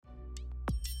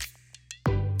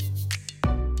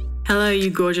Hello, you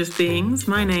gorgeous beings.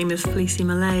 My name is Felicie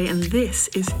Malay, and this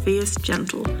is Fierce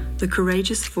Gentle, the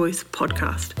Courageous Voice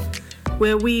podcast,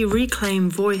 where we reclaim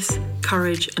voice,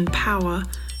 courage, and power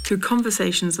through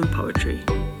conversations and poetry.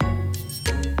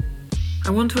 I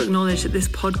want to acknowledge that this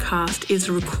podcast is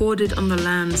recorded on the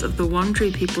lands of the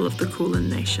Wurundjeri people of the Kulin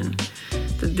Nation,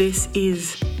 that this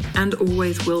is, and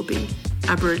always will be,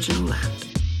 Aboriginal land.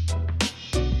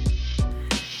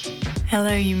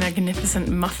 Hello, you magnificent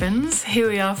muffins. Here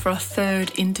we are for our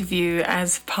third interview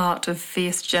as part of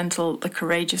Fierce Gentle, the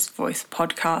Courageous Voice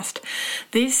podcast.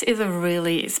 This is a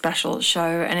really special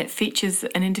show, and it features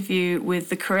an interview with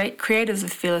the creators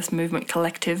of Fearless Movement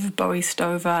Collective, Bowie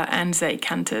Stover and Zay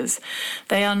Canters.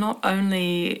 They are not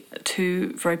only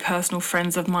two very personal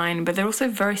friends of mine, but they're also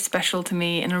very special to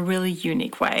me in a really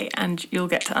unique way, and you'll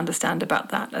get to understand about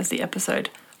that as the episode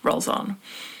rolls on.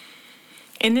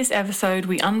 In this episode,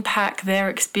 we unpack their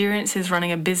experiences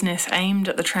running a business aimed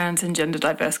at the trans and gender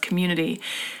diverse community.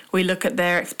 We look at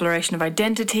their exploration of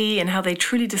identity and how they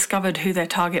truly discovered who their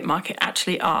target market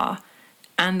actually are,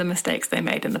 and the mistakes they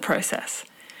made in the process.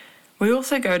 We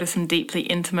also go to some deeply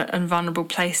intimate and vulnerable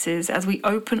places as we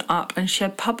open up and share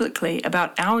publicly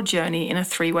about our journey in a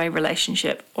three-way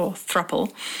relationship, or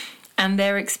throuple, and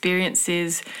their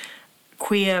experiences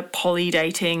queer poly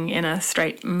dating in a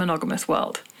straight monogamous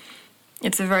world.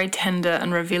 It's a very tender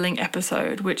and revealing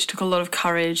episode which took a lot of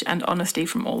courage and honesty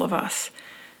from all of us.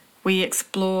 We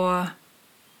explore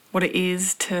what it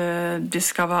is to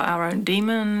discover our own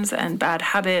demons and bad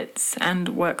habits and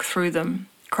work through them,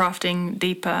 crafting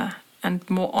deeper and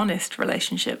more honest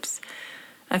relationships.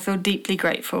 I feel deeply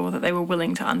grateful that they were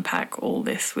willing to unpack all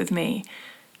this with me.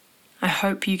 I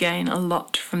hope you gain a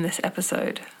lot from this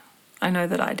episode. I know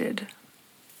that I did.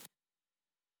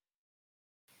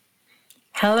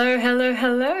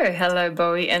 Hello,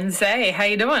 Bowie and Zay. How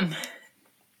you doing?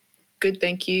 Good,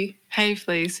 thank you. Hey,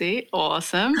 Felicie.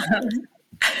 Awesome.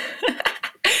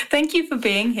 Thank you for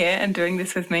being here and doing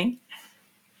this with me.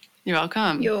 You're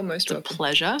welcome. You're most welcome. It's a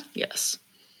pleasure. Yes.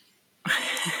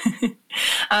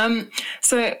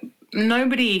 So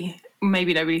maybe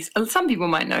nobody, some people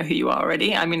might know who you are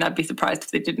already. I mean, I'd be surprised if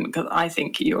they didn't because I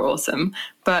think you're awesome.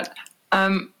 But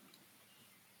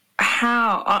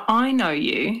how I know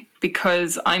you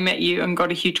because I met you and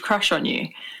got a huge crush on you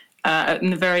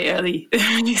in the very early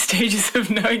stages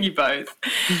of knowing you both.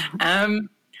 But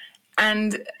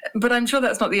I'm sure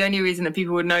that's not the only reason that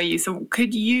people would know you. So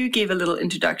could you give a little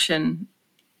introduction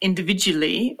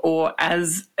individually or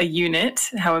as a unit,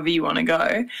 however you want to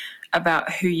go,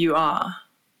 about who you are?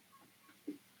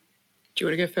 Do you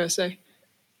want to go first, Zay?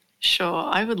 Sure,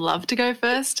 I would love to go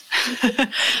first. So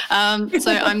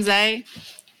I'm Zay.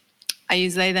 I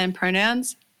use they, them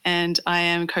pronouns, and I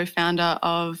am co-founder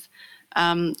of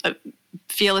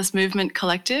Fearless Movement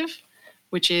Collective,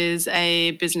 which is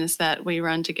a business that we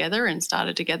run together and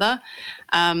started together,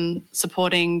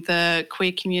 supporting the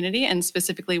queer community and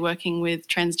specifically working with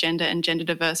transgender and gender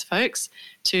diverse folks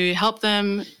to help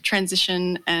them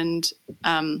transition and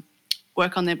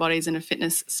work on their bodies in a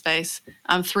fitness space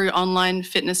through online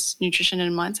fitness, nutrition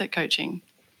and mindset coaching.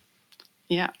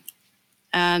 Yeah,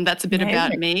 and that's a bit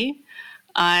about me.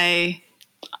 I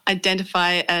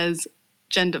identify as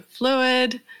gender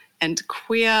fluid and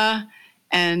queer,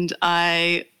 and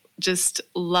I just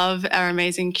love our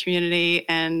amazing community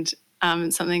and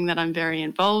something that I'm very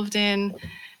involved in.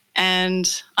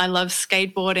 And I love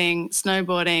skateboarding,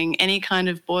 snowboarding, any kind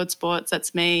of board sports,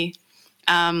 that's me.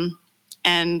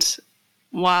 And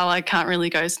while I can't really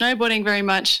go snowboarding very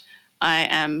much, I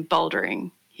am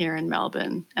bouldering here in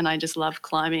Melbourne, and I just love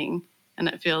climbing, and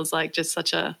it feels like just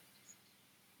such a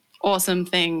awesome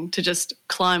thing to just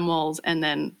climb walls and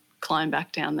then climb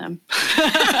back down them.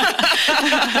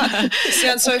 It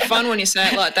sounds so fun when you say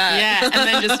it like that. Yeah, and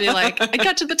then just be like, I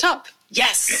got to the top.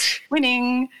 Yes,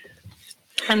 winning.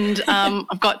 And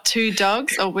we've got two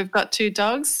dogs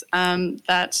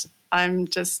that I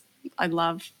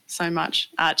love so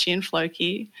much, Archie and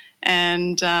Floki.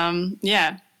 And I'm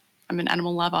an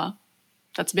animal lover.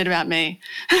 That's a bit about me.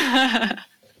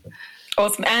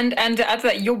 Awesome. And to add to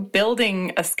that, you're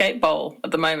building a skate bowl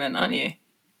at the moment, aren't you?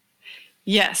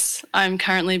 Yes, I'm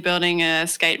currently building a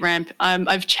skate ramp.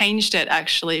 I've changed it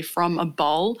actually from a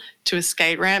bowl to a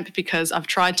skate ramp because I've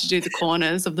tried to do the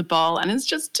corners of the bowl and it's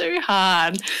just too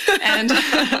hard. And and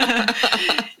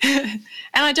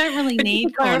I don't really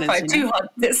need corners. Too hard.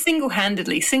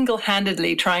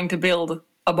 Single-handedly trying to build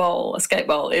a skate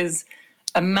bowl is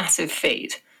a massive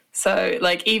feat. So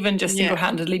like even just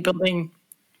single-handedly building,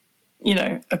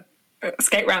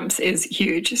 skate ramps is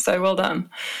huge. So well done.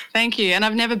 Thank you. And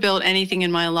I've never built anything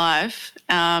in my life.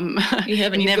 You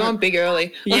haven't. You've gone big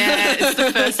early. Yeah, it's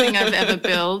the first thing I've ever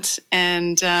built.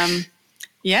 And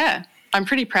yeah, I'm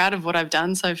pretty proud of what I've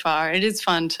done so far. It is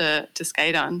fun to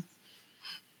skate on.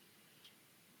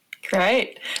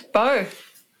 Great. Bo.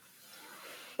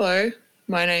 Hello,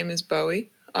 my name is Bowie.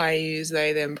 I use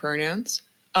they, them pronouns.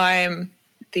 I am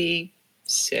the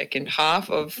second half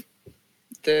of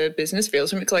the business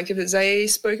Fields Limit Collective that Zay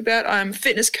spoke about. I'm a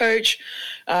fitness coach.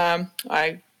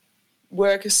 I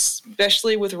work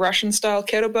especially with Russian-style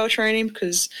kettlebell training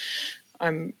because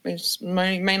I'm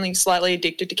mainly slightly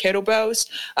addicted to kettlebells.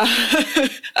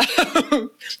 I've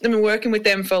been working with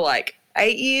them for like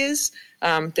 8 years.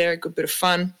 They're a good bit of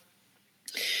fun.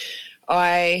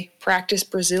 I practice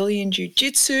Brazilian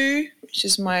Jiu-Jitsu, which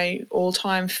is my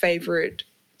all-time favourite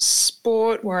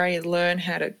sport, where I learn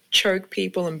how to choke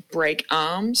people and break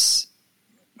arms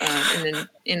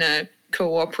in a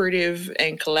cooperative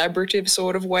and collaborative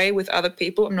sort of way with other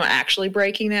people. I'm not actually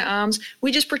breaking their arms.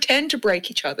 We just pretend to break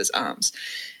each other's arms.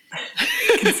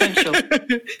 Consensual.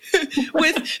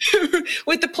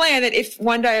 with the plan that if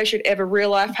one day I should ever real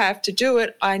life have to do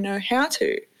it, I know how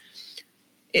to.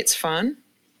 It's fun.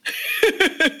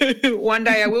 One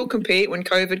day I will compete when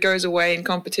COVID goes away and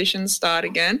competitions start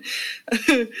again.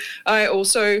 I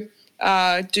also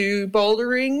do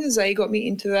bouldering. Zay got me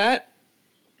into that.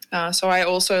 So I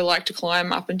also like to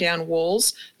climb up and down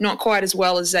walls. Not quite as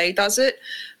well as Zay does it,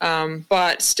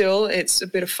 but still it's a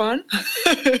bit of fun.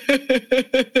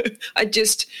 I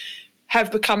just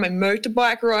have become a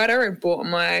motorbike rider and bought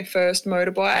my first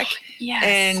motorbike. Yes.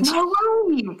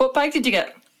 And what bike did you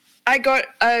get? I got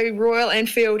a Royal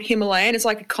Enfield Himalayan. It's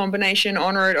like a combination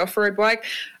on-road, off-road bike.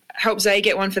 Helped Zay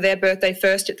get one for their birthday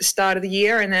first at the start of the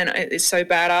year, and then it's so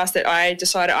badass that I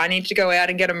decided I needed to go out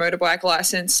and get a motorbike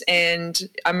license and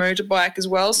a motorbike as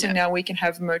well. So now we can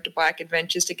have motorbike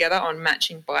adventures together on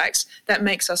matching bikes. That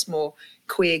makes us more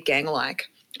queer gang-like,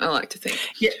 I like to think.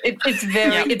 Yeah,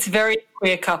 it's very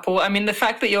queer couple. I mean, the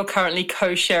fact that you're currently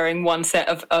co-sharing one set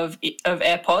of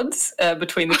AirPods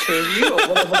between the two of you, or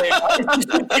whatever they are, is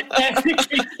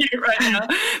just cute right now.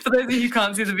 For those of you who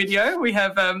can't see the video, we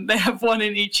have they have one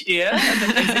in each ear, and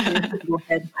then basically in your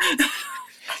head.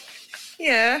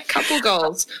 Yeah, couple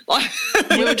goals.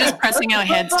 We were just pressing our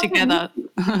heads together.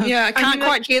 Yeah, I can't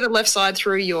quite hear the left side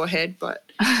through your head, but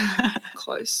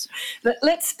close.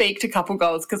 Let's speak to couple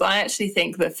goals, because I actually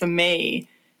think that for me,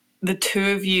 the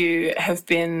two of you have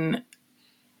been,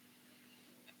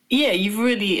 you've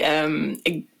really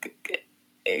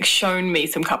shown me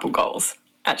some couple goals,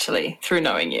 actually, through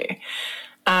knowing you.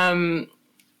 And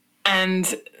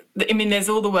I mean, there's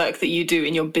all the work that you do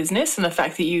in your business, and the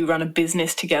fact that you run a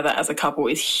business together as a couple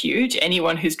is huge.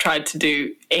 Anyone who's tried to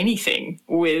do anything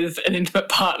with an intimate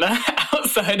partner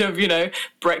outside of,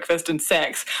 breakfast and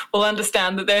sex will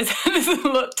understand that there's a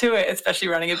lot to it, especially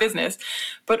running a business.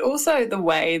 But also the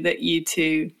way that you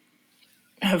two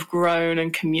have grown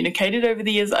and communicated over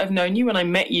the years I've known you. When I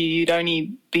met you, you'd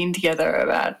only been together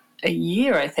about a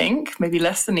year, I think, maybe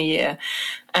less than a year.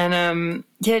 And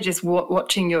just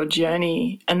watching your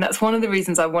journey. And that's one of the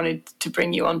reasons I wanted to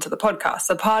bring you onto the podcast.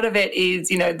 So part of it is,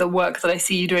 the work that I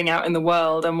see you doing out in the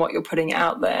world and what you're putting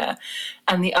out there.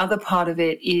 And the other part of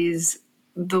it is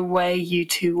the way you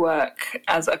two work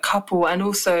as a couple, and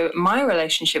also my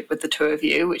relationship with the two of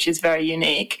you, which is very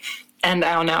unique, and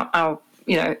our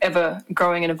ever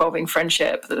growing and evolving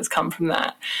friendship that has come from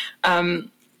that.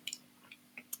 I'm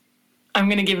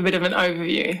going to give a bit of an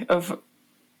overview of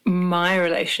my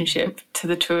relationship to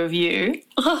the two of you.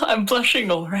 Oh, I'm blushing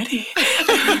already.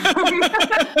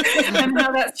 And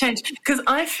how that's changed. Because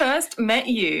I first met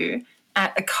you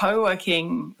at a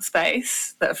co-working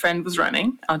space that a friend was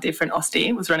running. Our dear friend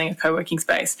Osti was running a co-working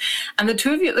space. And the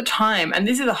two of you at the time, and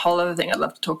this is a whole other thing I'd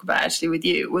love to talk about actually with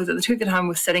you, was that the two of you at the time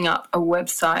were setting up a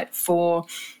website for,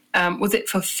 was it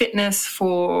for fitness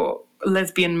for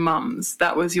lesbian mums?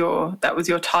 That was your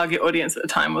target audience at the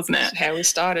time, wasn't it? That's how we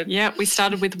started. Yeah, we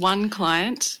started with one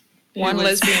client. One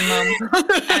lesbian mum.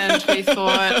 And we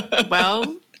thought,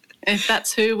 well, if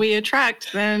that's who we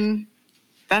attract, then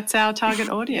that's our target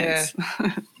audience.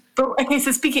 Yeah. But, okay,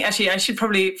 so speaking, actually, I should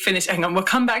probably finish. Hang on, we'll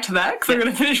come back to that, because I'm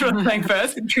going to finish what I'm saying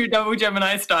first in true double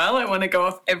Gemini style. I want to go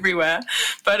off everywhere.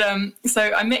 But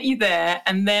so I met you there,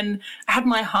 and then I had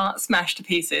my heart smashed to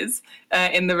pieces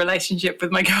in the relationship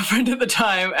with my girlfriend at the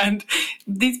time. And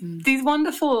these two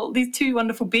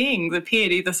wonderful beings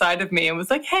appeared either side of me and was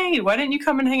like, hey, why don't you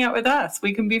come and hang out with us?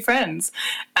 We can be friends.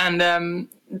 And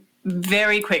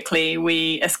very quickly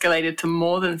we escalated to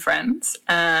more than friends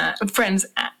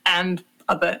and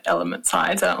other element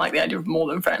sides. I don't like the idea of more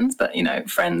than friends, but, you know,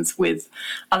 friends with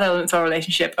other elements of our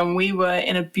relationship. And we were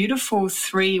in a beautiful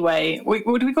three-way,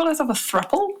 do we call ourselves a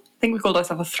throuple? I think we called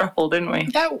ourselves a throuple, didn't we?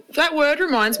 That word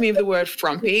reminds me of the word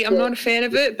frumpy. I'm not a fan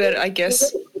of it, but I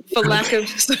guess for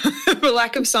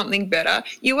lack of something better,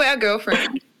 you were our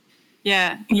girlfriend.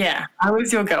 Yeah. Yeah, I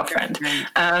was your girlfriend.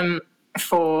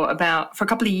 For a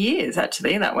couple of years,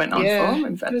 actually, that went on for.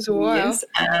 In fact, it was a while. Years.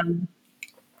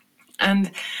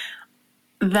 And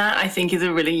that, I think, is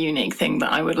a really unique thing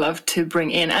that I would love to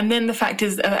bring in. And then the fact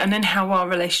is, and then how our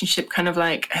relationship kind of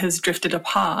like has drifted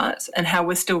apart and how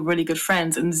we're still really good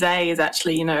friends. And Zay is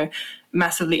actually, you know,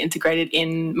 massively integrated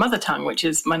in Mother Tongue, which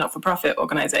is my not-for-profit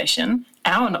organisation,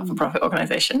 our not-for-profit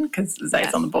organisation, because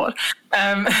Zay's on the board.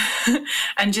 And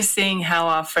just seeing how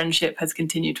our friendship has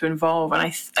continued to evolve. And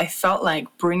I felt like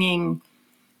bringing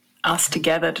us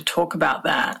together to talk about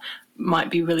that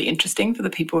might be really interesting for the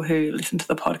people who listen to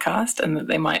the podcast, and that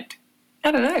they might,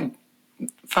 I don't know,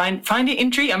 find it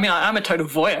intriguing. I mean, I'm a total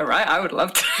voyeur, right? I would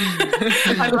love to,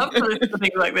 I'd love to listen to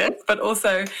things like this, but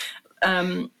also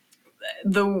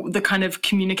the kind of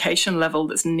communication level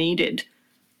that's needed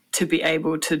to be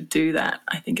able to do that,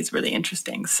 I think is really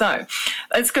interesting. So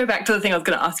let's go back to the thing I was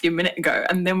going to ask you a minute ago,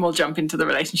 and then we'll jump into the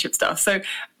relationship stuff. So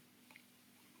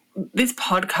this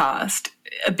podcast,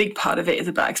 a big part of it is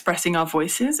about expressing our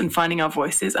voices and finding our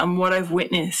voices. And what I've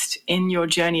witnessed in your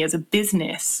journey as a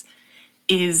business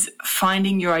is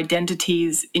finding your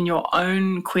identities in your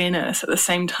own queerness at the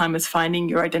same time as finding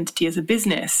your identity as a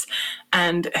business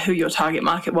and who your target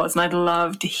market was. And I'd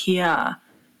love to hear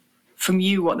from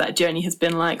you what that journey has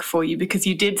been like for you, because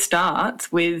you did start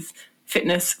with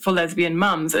fitness for lesbian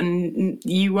mums, and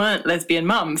you weren't lesbian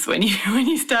mums when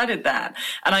you started that.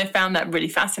 And I found that really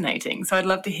fascinating. So I'd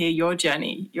love to hear your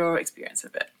journey, your experience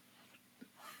of it.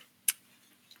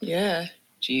 Yeah.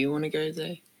 Do you want to go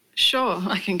there? Sure,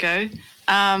 I can go.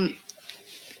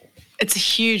 It's a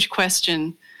huge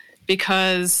question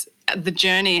because the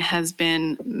journey has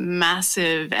been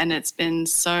massive and it's been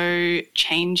so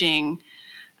changing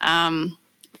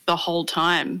the whole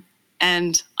time.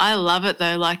 And I love it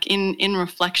though, like in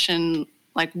reflection,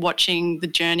 like watching the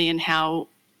journey and how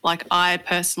like I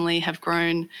personally have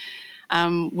grown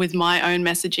with my own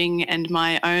messaging and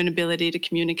my own ability to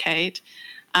communicate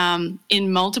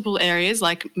in multiple areas,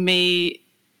 like me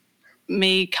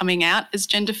coming out as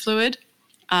gender fluid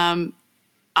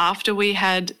after we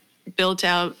had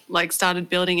started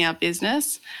building our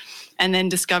business, and then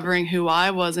discovering who I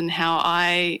was and how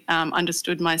I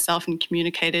understood myself and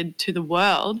communicated to the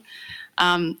world,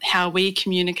 how we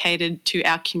communicated to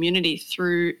our community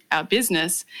through our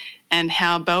business, and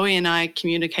how Bowie and I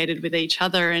communicated with each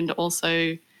other, and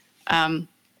also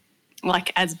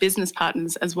like as business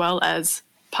partners as well as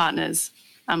partners,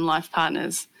 life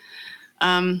partners.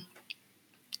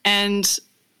 And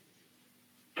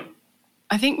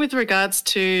I think with regards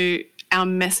to our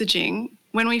messaging,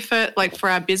 when we first, like for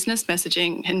our business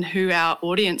messaging and who our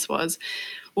audience was,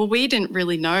 well, we didn't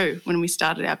really know when we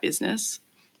started our business.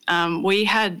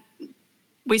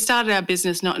 We started our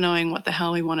business not knowing what the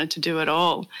hell we wanted to do at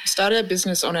all. Started our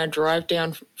business on our drive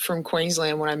down from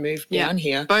Queensland when I moved down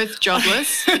here. Both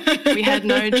jobless. We had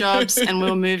no jobs, and we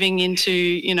were moving into,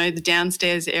 you know, the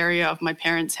downstairs area of my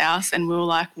parents' house, and we were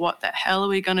like, what the hell are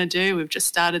we going to do? We've just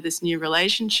started this new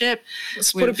relationship.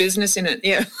 Let's put a business in it,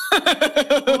 yeah.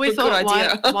 Well, we thought,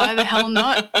 why the hell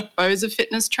not? Bo's a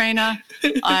fitness trainer.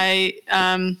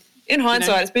 In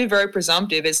hindsight, it's been very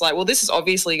presumptive. It's like, well, this is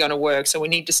obviously going to work, so we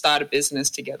need to start a business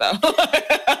together.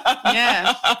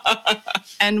 Yeah.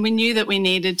 And we knew that we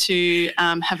needed to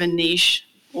have a niche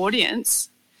audience.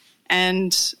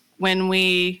 And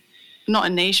not a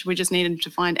niche, we just needed to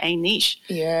find a niche.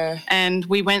 Yeah. And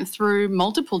we went through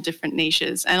multiple different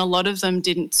niches, and a lot of them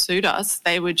didn't suit us.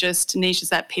 They were just niches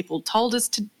that people told us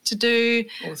to do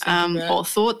or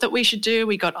thought that we should do.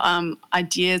 We got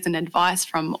ideas and advice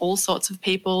from all sorts of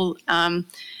people.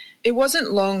 It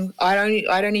wasn't long.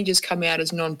 I'd only just come out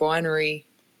as non-binary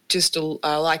just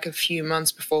like a few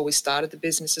months before we started the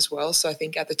business as well. So I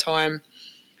think at the time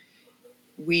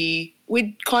we'd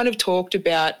kind of talked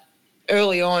about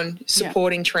early on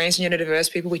supporting transgender diverse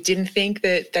people. We didn't think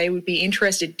that they would be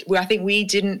interested. I think we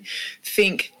didn't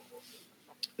think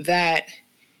that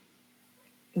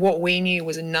what we knew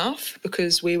was enough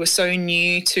because we were so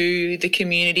new to the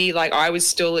community. Like I was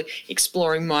still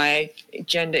exploring my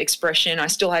gender expression. I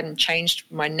still hadn't changed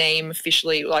my name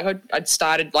officially. Like I'd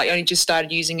started, like only just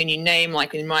started using a new name,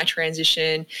 like in my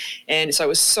transition. And so it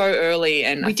was so early.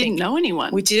 And we didn't know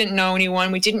anyone. We didn't know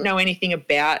anyone. We didn't know anything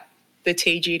about the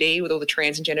TGD with all the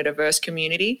trans and gender diverse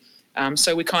community.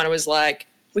 So we kind of was like,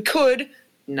 we could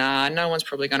nah, no one's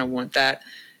probably going to want that.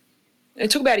 It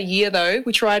took about a year though.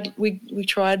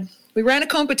 We ran a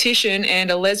competition and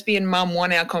a lesbian mum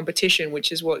won our competition,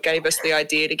 which is what gave us the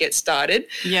idea to get started.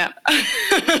 Yeah.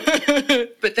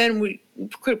 But then we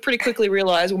pretty quickly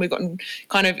realised when we got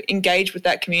kind of engaged with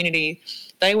that community,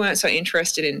 they weren't so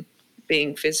interested in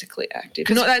being physically active.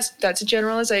 Not that's a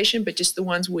generalisation, but just the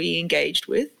ones we engaged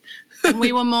with.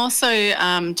 We were more so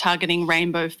targeting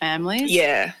rainbow families.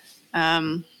 Yeah.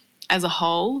 As a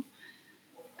whole.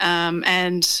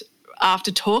 And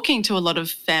after talking to a lot of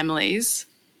families,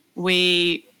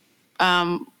 one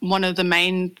of the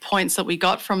main points that we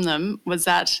got from them was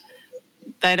that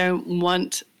a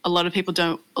lot of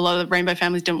the rainbow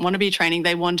families don't want to be training.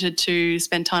 They wanted to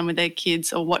spend time with their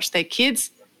kids or watch their kids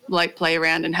like play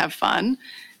around and have fun,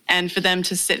 and for them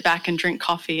to sit back and drink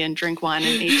coffee and drink wine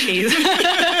and eat cheese.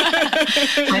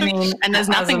 I mean, and there's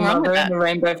nothing wrong with that. In the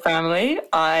rainbow family,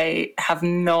 I have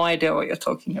no idea what you're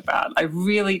talking about. I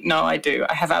do.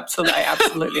 I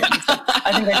absolutely understand.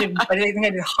 I think I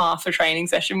did half a training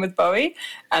session with Bowie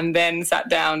and then sat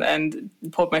down and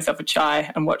poured myself a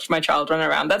chai and watched my child run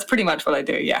around. That's pretty much what I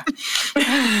do, yeah.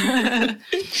 But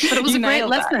it was a great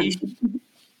lesson.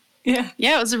 Yeah,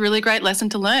 it was a really great lesson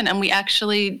to learn. And we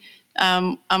actually,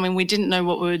 we didn't know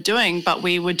what we were doing, but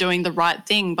we were doing the right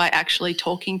thing by actually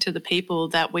talking to the people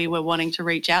that we were wanting to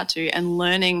reach out to and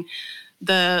learning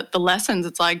the lessons.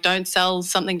 It's like, don't sell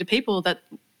something to people that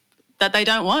they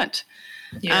don't want.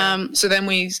 Yeah. So then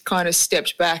we kind of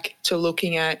stepped back to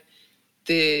looking at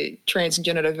the trans and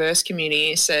gender diverse community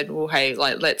and said, well, hey,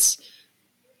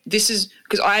 this is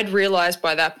because I had realised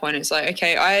by that point, it's like,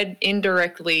 okay, I had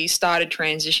indirectly started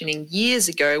transitioning years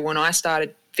ago when I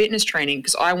started fitness training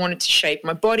because I wanted to shape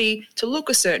my body to look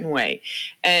a certain way.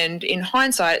 And in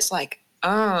hindsight, it's like,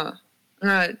 no,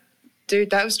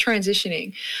 dude, that was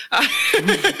transitioning.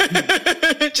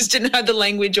 Just didn't have the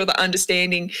language or the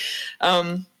understanding.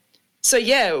 So,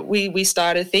 yeah, we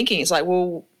started thinking, it's like,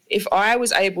 well, if I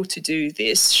was able to do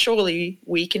this, surely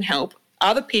we can help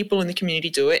other people in the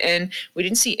community do it. And we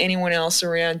didn't see anyone else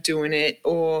around doing it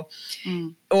or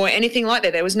anything like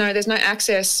that. There's no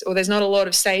access, or there's not a lot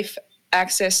of safe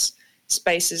access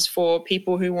spaces for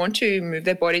people who want to move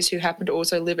their bodies who happen to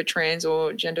also live a trans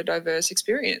or gender diverse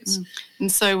experience.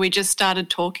 And so we just started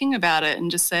talking about it and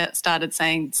just started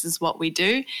saying this is what we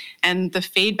do. And the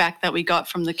feedback that we got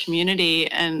from the community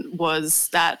was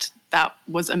that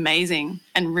was amazing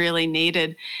and really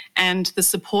needed. And the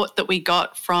support that we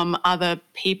got from other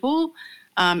people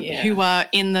who are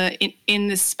in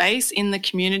this space, in the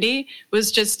community,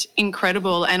 was just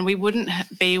incredible. And we wouldn't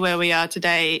be where we are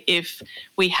today if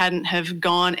we hadn't have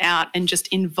gone out and just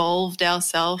involved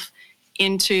ourselves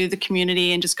into the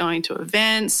community and just going to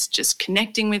events, just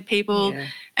connecting with people. Yeah.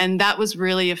 And that was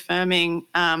really affirming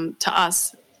to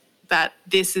us that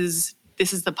this is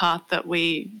the path that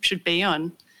we should be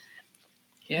on.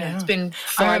 Yeah, it's been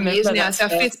 5 years now. It's our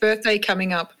 5th birthday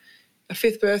coming up. A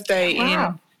 5th birthday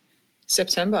in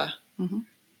September. Mm-hmm.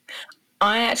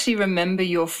 I actually remember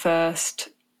your first,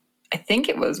 I think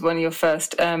it was one of your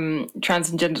first trans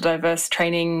and gender diverse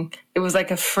training. It was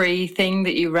like a free thing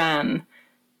that you ran.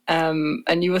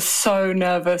 And you were so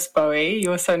nervous, Bowie.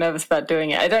 You were so nervous about doing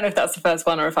it. I don't know if that's the first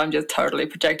one or if I'm just totally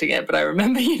projecting it, but I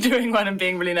remember you doing one and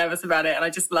being really nervous about it. And I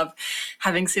just love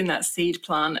having seen that seed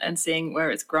plant and seeing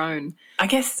where it's grown. I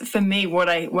guess for me, what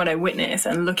I witness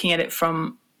and looking at it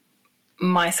from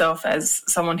myself as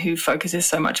someone who focuses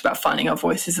so much about finding our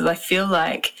voices is I feel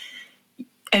like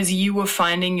as you were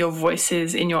finding your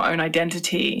voices in your own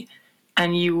identity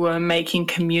and you were making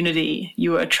community,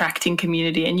 you were attracting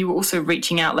community, and you were also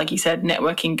reaching out, like you said,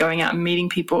 networking, going out and meeting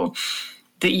people,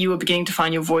 that you were beginning to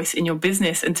find your voice in your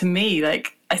business. And to me,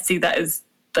 like, I see that as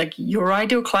like your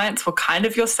ideal clients were kind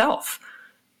of yourself.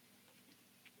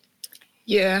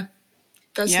 Yeah.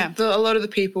 That's a lot of the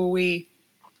people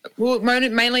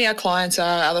mainly our clients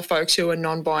are other folks who are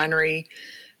non-binary,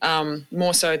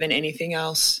 more so than anything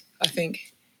else, I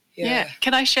think. Yeah.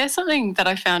 Can I share something that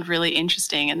I found really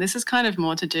interesting? And this is kind of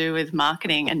more to do with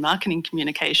marketing and marketing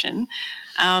communication,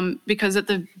 because at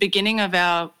the beginning of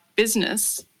our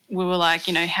business, we were like,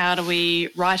 how do we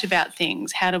write about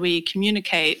things? How do we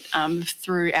communicate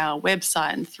through our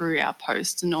website and through our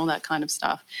posts and all that kind of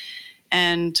stuff?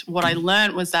 And what I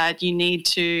learned was that you need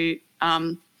to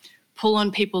pull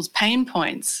on people's pain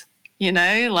points,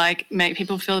 like make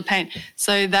people feel the pain.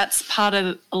 So that's part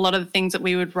of a lot of the things that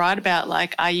we would write about,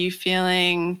 like, are you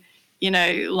feeling,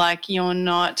 like you're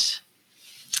not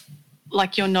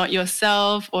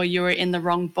yourself or you're in the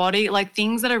wrong body, like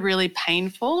things that are really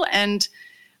painful. And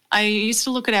I used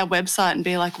to look at our website and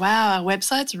be like, wow, our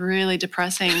website's really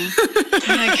depressing.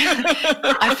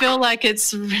 I feel like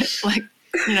it's like,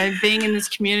 being in this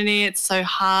community, it's so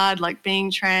hard, like being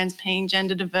trans, being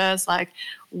gender diverse, like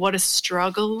what a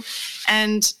struggle.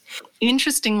 And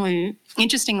interestingly,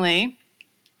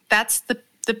 that's the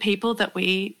people that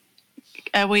we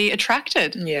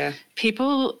attracted. Yeah.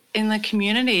 People in the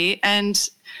community, and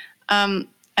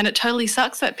it totally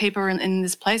sucks that people are in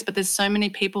this place, but there's so many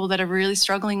people that are really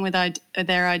struggling with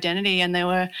their identity, and they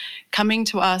were coming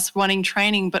to us wanting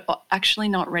training but actually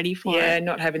not ready for it. Yeah,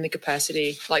 not having the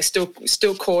capacity, like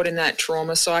still caught in that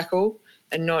trauma cycle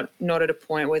and not at a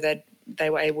point where they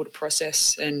were able to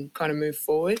process and kind of move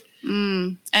forward.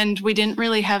 And we didn't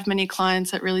really have many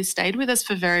clients that really stayed with us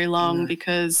for very long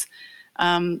because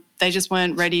they just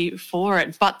weren't ready for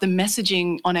it. But the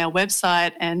messaging on our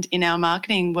website and in our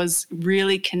marketing was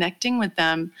really connecting with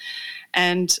them.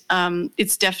 And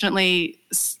it's definitely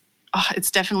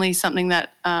something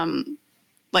that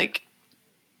like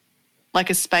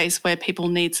a space where people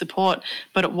need support,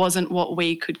 but it wasn't what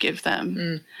we could give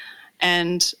them.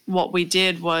 And what we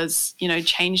did was,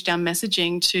 changed our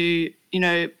messaging to,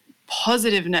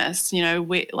 positiveness,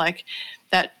 we like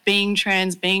that being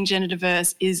trans, being gender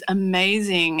diverse is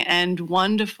amazing and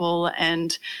wonderful,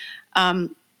 and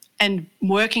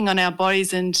working on our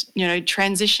bodies and,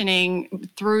 transitioning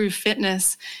through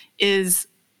fitness is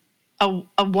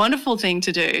a wonderful thing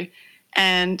to do.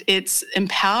 And it's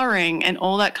empowering and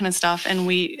all that kind of stuff.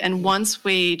 And once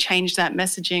we changed that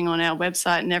messaging on our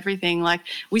website and everything, like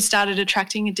we started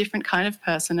attracting a different kind of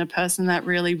person, a person that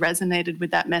really resonated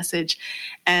with that message.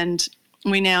 And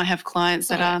we now have clients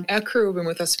that are... Our crew have been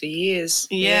with us for years.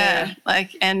 Yeah.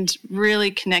 And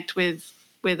really connect with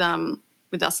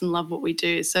us and love what we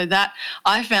do. So that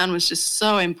I found was just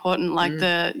so important, like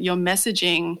your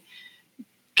messaging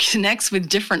connects with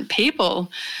different people,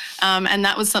 and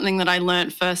that was something that I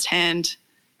learned firsthand.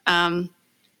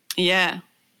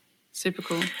 Super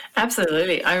cool.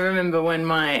 Absolutely. I remember when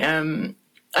I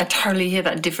totally hear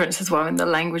that difference as well in the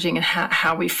languaging and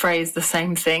how we phrase the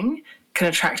same thing can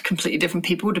attract completely different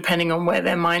people depending on where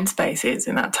their mind space is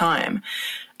in that time.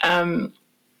 And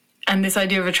this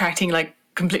idea of attracting like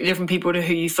completely different people to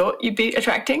who you thought you'd be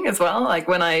attracting as well. Like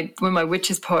when my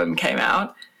Witches poem came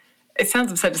out, it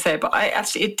sounds absurd to say it, but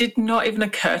it did not even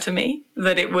occur to me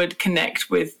that it would connect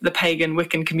with the pagan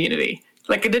Wiccan community.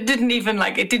 Like it didn't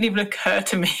even occur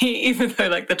to me, even though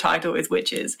like the title is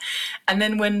Witches. And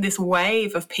then when this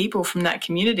wave of people from that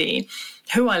community,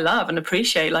 who I love and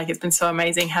appreciate, like it's been so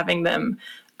amazing having them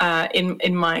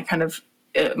in my kind of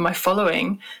my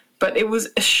following. But it was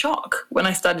a shock when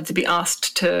I started to be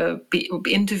asked to be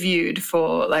interviewed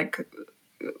for like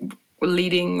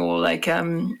leading or like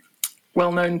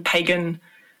well-known pagan,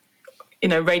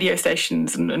 radio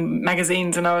stations and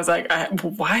magazines. And I was like,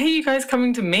 why are you guys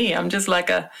coming to me? I'm just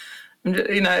like I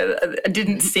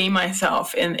didn't see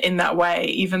myself in that way,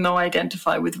 even though I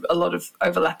identify with a lot of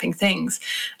overlapping things.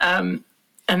 And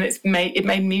it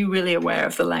made me really aware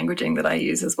of the languaging that I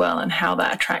use as well and how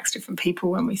that attracts different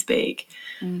people when we speak.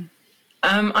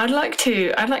 I'd like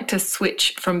to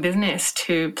switch from business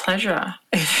to pleasure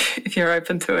if you're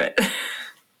open to it.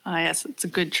 Oh, yes, it's a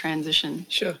good transition.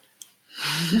 Sure.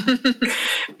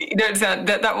 You don't sound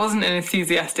that wasn't an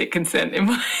enthusiastic consent in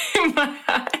my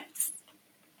eyes.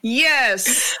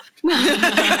 Yes.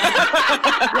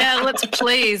 Yeah, let's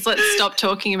stop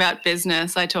talking about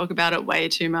business. I talk about it way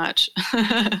too much.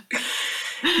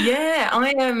 Yeah,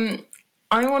 I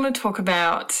want to talk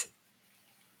about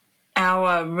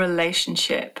our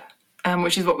relationship.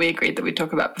 Which is what we agreed that we'd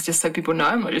talk about, just so people know.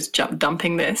 I'm not just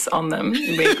dumping this on them.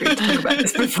 We agreed to talk about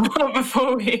this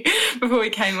before we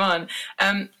came on.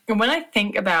 And when I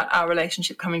think about our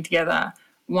relationship coming together,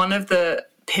 one of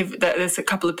there's a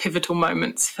couple of pivotal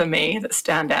moments for me that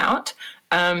stand out.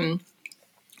 I'm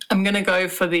going to go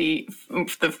for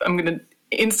I'm going to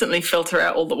instantly filter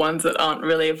out all the ones that aren't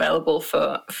really available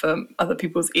for other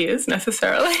people's ears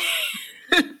necessarily.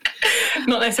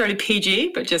 Not necessarily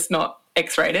PG, but just not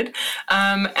X-rated.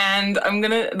 And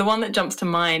the one that jumps to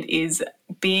mind is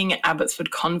being at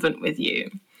Abbotsford Convent with you.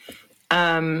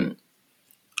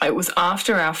 It was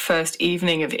after our first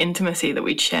evening of intimacy that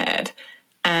we'd shared,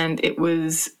 and it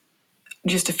was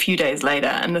just a few days later,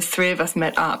 and the three of us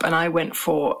met up, and I went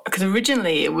because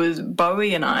originally it was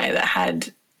Bowie and I that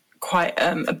had quite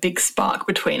a big spark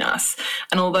between us.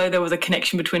 And although there was a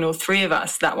connection between all three of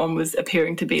us, that one was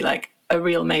appearing to be like a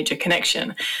real major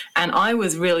connection. And I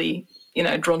was really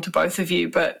drawn to both of you,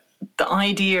 but the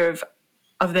idea of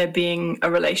there being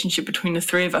a relationship between the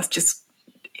three of us just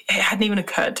hadn't even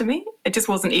occurred to me. It just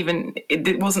wasn't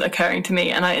occurring to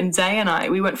me. And Zay and I,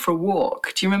 we went for a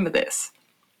walk. Do you remember this?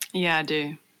 Yeah, I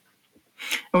do.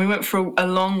 And we went for a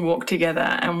long walk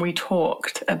together, and we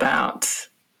talked about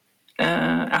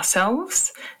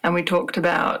ourselves, and we talked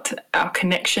about our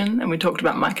connection, and we talked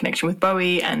about my connection with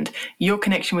Bowie and your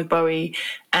connection with Bowie.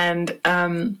 And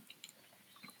then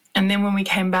when we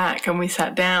came back and we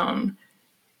sat down,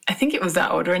 I think it was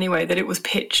that order anyway, that it was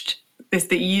pitched,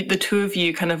 the two of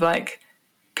you kind of like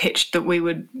pitched that we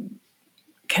would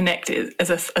connect as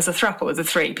a throuple, as a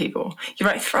three people. You're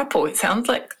right, throuple, it sounds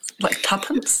like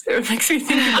tuppence. It makes me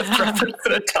think of the thruppence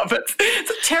and a tuppence.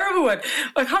 It's a terrible word.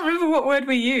 I can't remember what word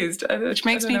we used. Which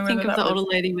makes me think of the older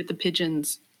lady with the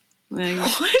pigeons. Like,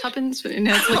 tuppence. You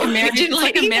know,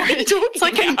 it's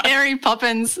like a Mary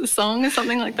Poppins song or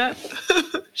something like that.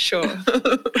 Sure.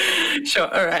 Sure.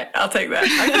 All right. I'll take that.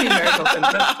 I can be Mary Poppins.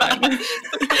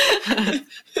 That's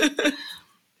fine.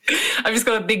 I've just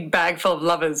got a big bag full of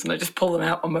lovers and I just pull them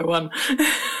out one by one,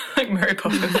 like Mary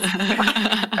Poppins.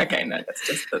 Okay, no,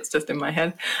 that's just in my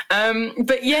head.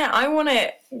 But yeah,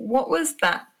 what was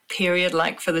that period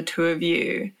like for the two of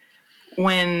you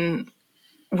when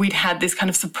we'd had this kind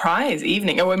of surprise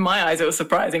evening? Oh, in my eyes it was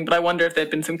surprising, but I wonder if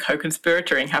there'd been some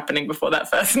co-conspiratoring happening before that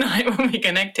first night when we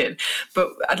connected.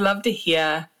 But I'd love to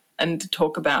hear and to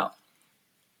talk about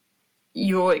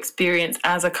your experience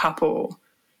as a couple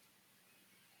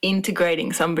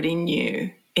integrating somebody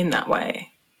new in that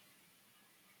way.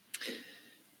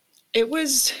 It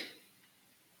was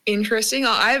interesting.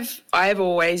 I've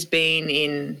always been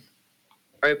in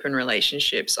open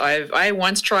relationships. I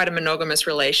once tried a monogamous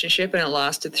relationship and it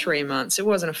lasted 3 months. It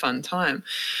wasn't a fun time.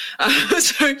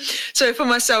 So for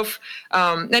myself,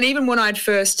 and even when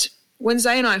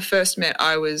Zay and I first met,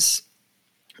 I was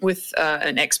with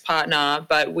an ex-partner,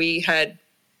 but we had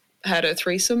a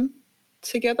threesome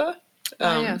together.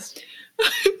 Yes.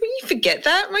 You forget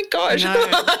that? My gosh. No,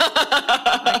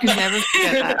 I can never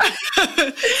forget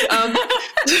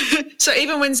that. So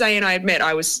even when Zay and I had met,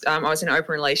 I was in an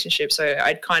open relationship, so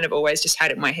I'd kind of always just had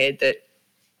it in my head that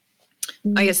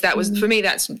I guess that was, for me,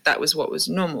 that was what was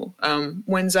normal.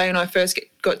 When Zay and I first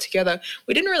got together,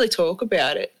 we didn't really talk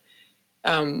about it,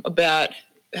 about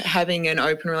having an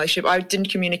open relationship. I didn't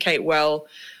communicate well.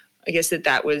 I guess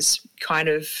that was kind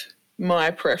of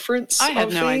my preference. I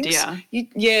had no idea.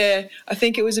 Yeah, I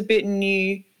think it was a bit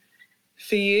new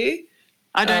for you.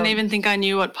 I don't even think I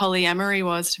knew what polyamory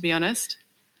was, to be honest.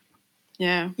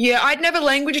 Yeah. Yeah, I'd never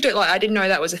languaged it. Like, I didn't know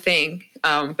that was a thing,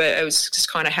 but it was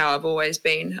just kind of how I've always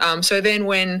been. So then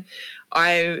when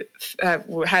I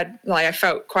I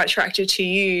felt quite attracted to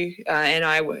you and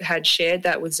I had shared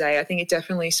that with Zay, I think it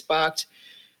definitely sparked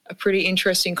a pretty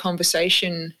interesting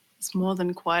conversation. It's more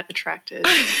than quite attracted.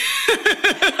 What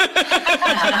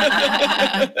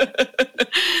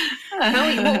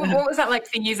was that like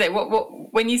for you, Zay?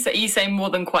 What when you say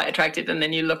more than quite attracted, and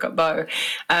then you look at Bo?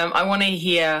 I want to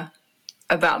hear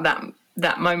about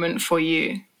that moment for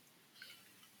you.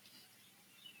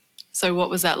 So, what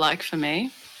was that like for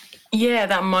me? Yeah,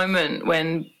 that moment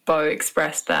when Bo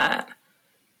expressed that.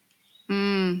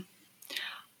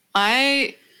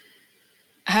 I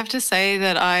have to say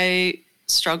that I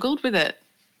struggled with it.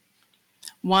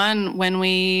 One, when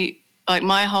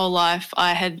my whole life,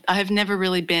 I have never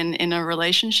really been in a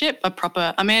relationship, I've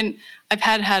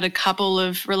had a couple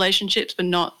of relationships, but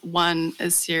not one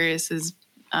as serious as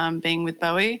being with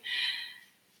Bowie.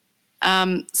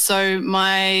 So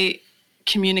my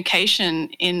communication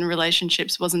in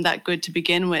relationships wasn't that good to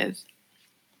begin with.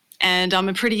 And I'm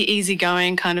a pretty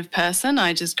easygoing kind of person.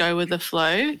 I just go with the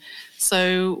flow.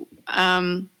 So,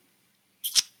 and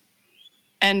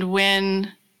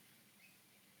when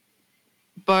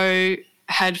Bo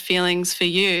had feelings for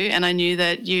you and I knew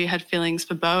that you had feelings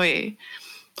for Bowie,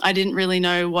 I didn't really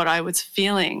know what I was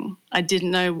feeling. I didn't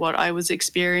know what I was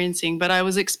experiencing, but I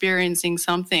was experiencing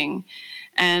something.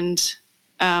 And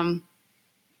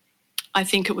I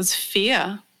think it was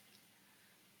fear.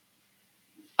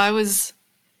 I was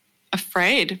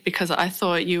afraid because I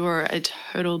thought you were a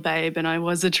total babe and I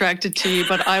was attracted to you,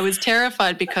 but I was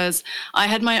terrified because I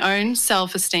had my own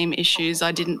self-esteem issues.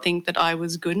 I didn't think that I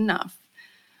was good enough.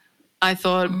 I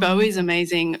thought Bowie's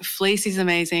amazing, Fleecey's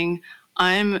amazing,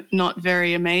 I'm not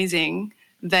very amazing.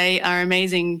 They are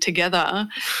amazing together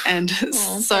and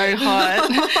so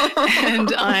hot.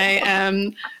 And I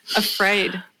am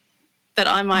afraid that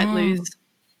I might lose.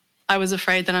 I was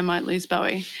afraid that I might lose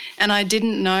Bowie. And I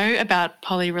didn't know about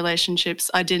poly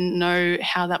relationships. I didn't know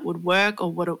how that would work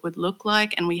or what it would look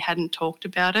like, and we hadn't talked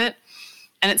about it.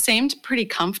 And it seemed pretty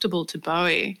comfortable to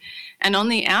Bowie. And on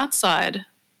the outside,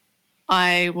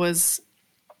 I was,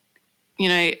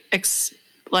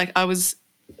 like I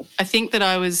think that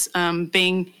I was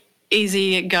being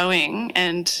easy going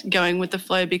and going with the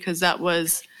flow because that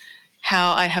was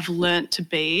how I have learnt to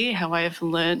be, how I have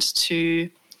learnt to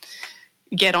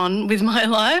get on with my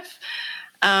life.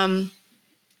 And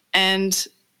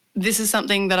this is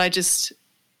something that I just,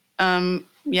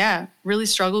 really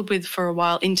struggled with for a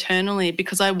while internally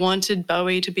because I wanted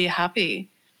Bowie to be happy.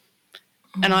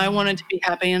 And I wanted to be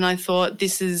happy, and I thought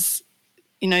this is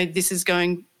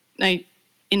going, like,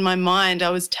 in my mind I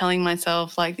was telling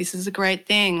myself, like, this is a great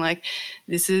thing, like,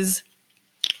 this is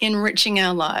enriching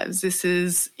our lives, this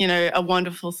is, a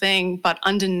wonderful thing. But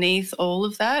underneath all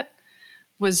of that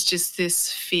was just this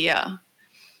fear.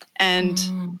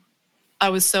 And I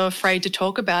was so afraid to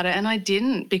talk about it, and I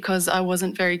didn't, because I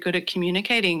wasn't very good at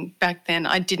communicating back then.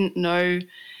 I didn't know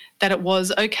that it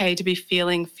was okay to be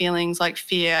feeling feelings like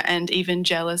fear and even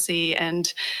jealousy,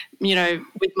 and,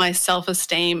 with my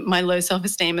self-esteem, my low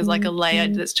self-esteem is like a layer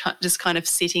that's just kind of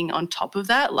sitting on top of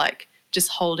that, like just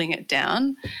holding it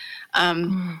down.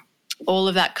 All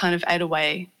of that kind of ate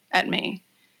away at me.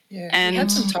 Yeah, and we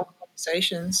had some tough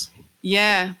conversations.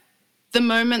 Yeah. The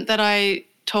moment that I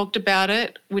talked about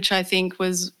it, which I think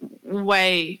was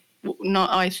it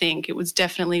was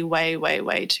definitely way, way,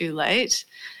 way too late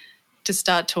to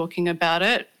start talking about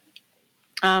it.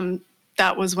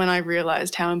 That was when I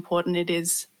realised how important it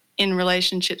is in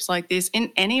relationships like this,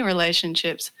 in any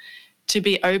relationships, to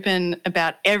be open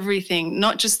about everything,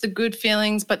 not just the good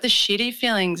feelings, but the shitty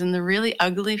feelings and the really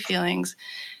ugly feelings.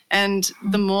 And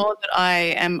the more that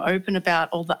I am open about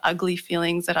all the ugly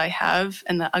feelings that I have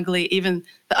and even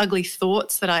the ugly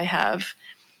thoughts that I have,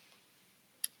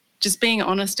 just being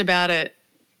honest about it,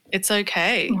 it's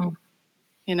okay.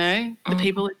 The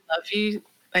people who love you,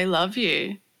 they love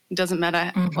you. It doesn't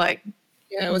matter,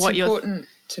 it's important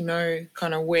to know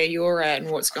kind of where you're at and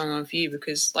what's going on for you,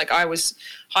 because, like, I was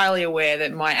highly aware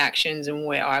that my actions and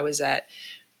where I was at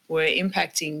were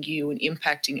impacting you and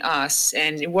impacting us,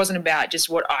 and it wasn't about just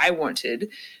what I wanted.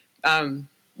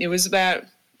 It was about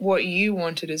what you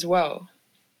wanted as well,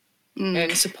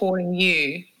 and supporting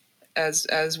you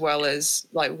as well as,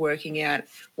 like, working out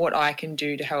what I can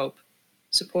do to help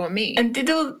support me. And did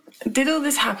all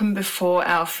this happen before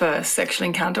our first sexual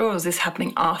encounter, or was this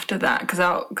happening after that? Because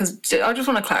I just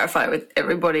want to clarify with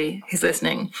everybody who's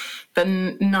listening that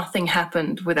nothing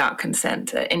happened without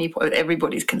consent at any point, with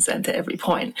everybody's consent at every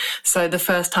point. So the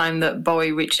first time that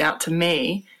Bowie reached out to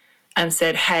me and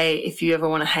said, hey, if you ever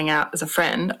want to hang out as a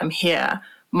friend, I'm here,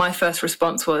 my first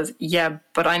response was, yeah,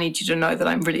 but I need you to know that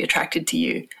I'm really attracted to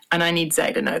you, and I need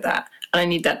Zay to know that, and I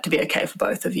need that to be okay for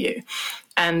both of you.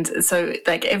 And so,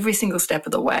 like, every single step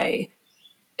of the way,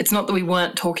 it's not that we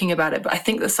weren't talking about it, but I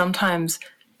think that sometimes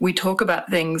we talk about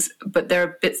things, but there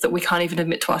are bits that we can't even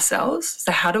admit to ourselves.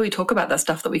 So how do we talk about that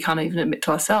stuff that we can't even admit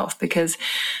to ourselves? Because,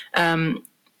 so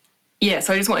I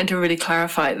just wanted to really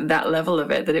clarify that level of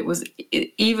it, that it was,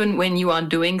 even when you are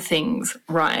doing things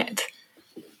right,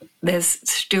 there's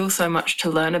still so much to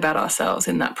learn about ourselves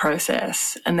in that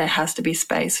process, and there has to be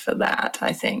space for that,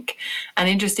 I think. And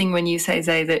interesting when you say,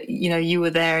 Zay, that, you were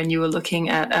there and you were looking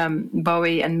at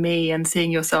Bowie and me and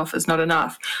seeing yourself as not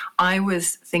enough. I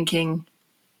was thinking,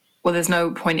 well, there's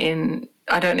no point in,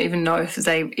 I don't even know if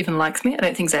Zay even likes me. I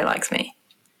don't think Zay likes me.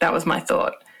 That was my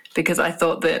thought, because I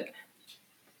thought that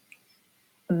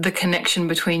the connection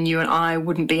between you and I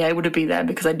wouldn't be able to be there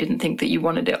because I didn't think that you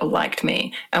wanted it or liked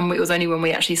me. And it was only when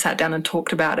we actually sat down and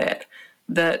talked about it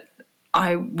that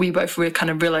we both kind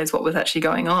of realised what was actually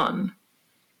going on.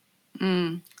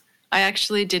 I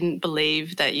actually didn't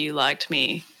believe that you liked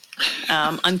me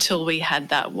until we had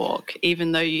that walk,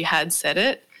 even though you had said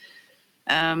it.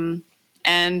 And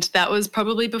that was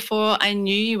probably before I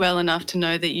knew you well enough to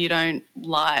know that you don't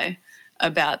lie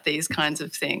about these kinds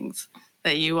of things,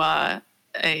 that you are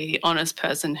a honest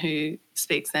person who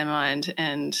speaks their mind.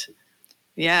 And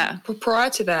But prior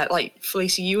to that, like,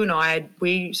 Felicia, you and I,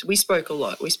 we spoke a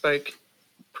lot. We spoke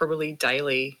probably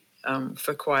daily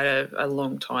for quite a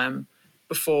long time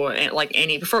before it went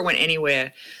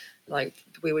anywhere. Like,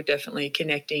 we were definitely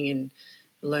connecting and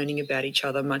learning about each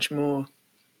other much more.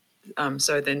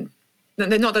 So then,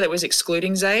 not that it was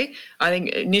excluding Zay. I think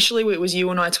initially it was you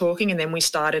and I talking, and then we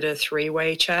started a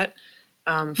 3-way chat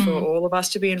for all of us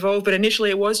to be involved. But initially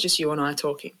it was just you and I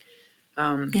talking.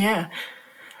 Yeah.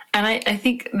 And I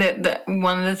think that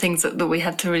one of the things that we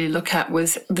had to really look at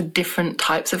was the different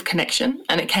types of connection.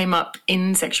 And it came up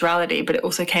in sexuality, but it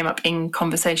also came up in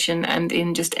conversation and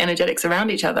in just energetics around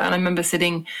each other. And I remember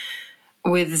sitting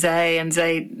with Zay and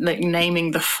Zay, like,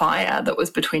 naming the fire that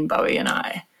was between Bowie and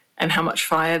I, and how much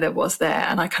fire there was there.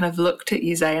 And I kind of looked at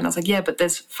you, Zay, and I was like, yeah, but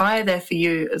there's fire there for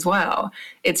you as well.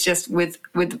 It's just with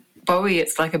Bowie,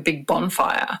 it's like a big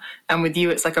bonfire, and with you,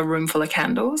 it's like a room full of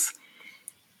candles.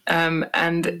 And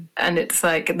it's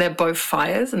like they're both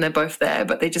fires and they're both there,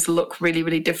 but they just look really,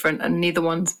 really different, and neither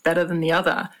one's better than the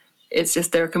other. It's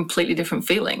just they're a completely different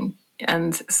feeling.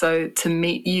 And so to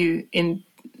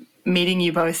meeting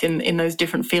you both in those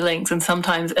different feelings, and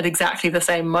sometimes at exactly the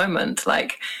same moment,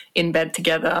 like in bed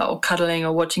together or cuddling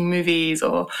or watching movies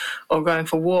or going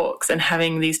for walks, and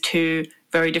having these two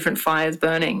very different fires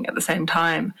burning at the same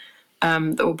time,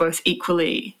 that were both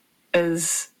equally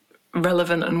as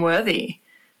relevant and worthy.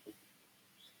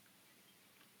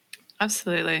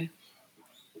 Absolutely.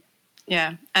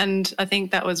 Yeah. And I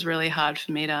think that was really hard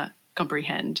for me to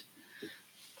comprehend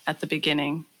at the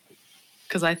beginning,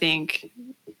 because I think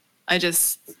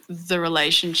the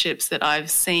relationships that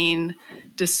I've seen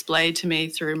displayed to me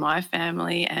through my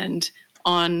family and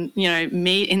on,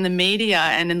 me in the media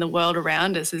and in the world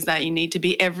around us, is that you need to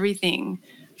be everything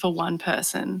for one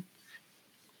person.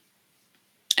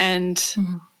 And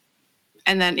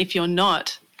then if you're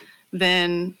not,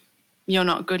 then you're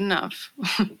not good enough.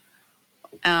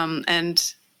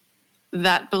 And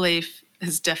that belief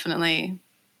has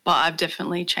I've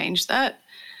definitely changed that.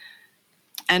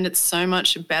 And it's so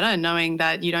much better knowing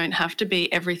that you don't have to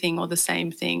be everything or the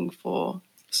same thing for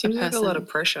Seems a person. like a lot of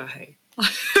pressure, hey?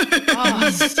 Oh,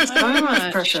 so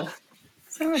much pressure.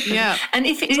 So much pressure. Yeah. And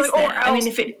if it It's is like, there, I mean,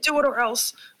 if it do it or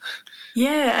else.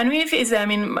 Yeah, I mean, if it is there, I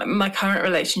mean, my current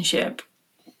relationship,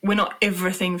 we're not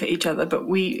everything for each other, but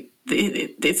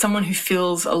it's someone who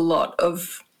fills a lot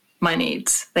of my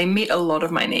needs. They meet a lot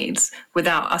of my needs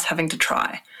without us having to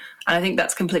try. And I think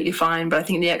that's completely fine. But I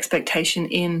think the expectation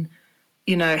in,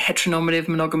 heteronormative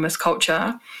monogamous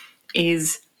culture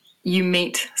is you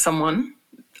meet someone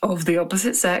of the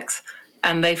opposite sex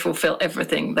and they fulfill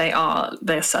everything. They are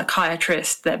their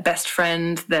psychiatrist, their best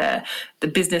friend, their the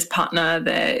business partner,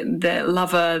 their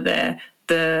lover,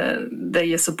 they're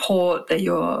your support, they're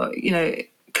your,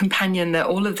 companion, they're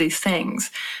all of these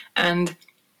things. And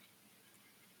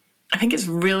I think it's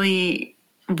really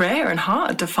rare and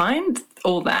hard to find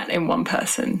all that in one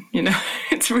person,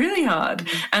 It's really hard.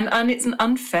 And it's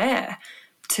unfair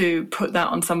to put that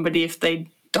on somebody if they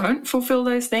don't fulfill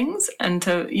those things, and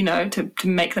to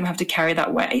make them have to carry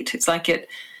that weight. It's like it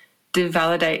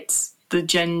devalidates the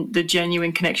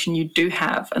genuine connection you do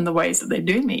have and the ways that they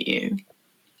do meet you.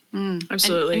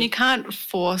 Absolutely. And you can't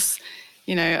force,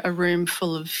 a room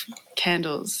full of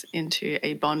candles into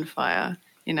a bonfire,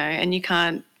 and you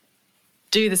can't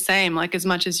do the same, like, as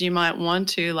much as you might want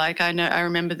to. Like, I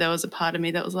remember there was a part of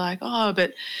me that was like, oh,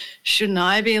 but shouldn't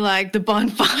I be like the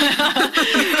bonfire? Why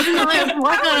can't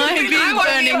I be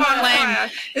burning flame?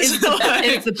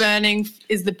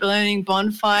 Is the burning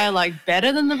bonfire like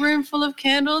better than the room full of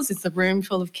candles? Is the room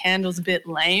full of candles a bit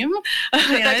lame?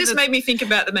 That just made me think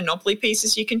about the Monopoly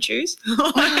pieces you can choose.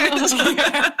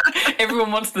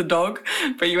 Everyone wants the dog,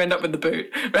 but you end up with the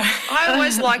boot. I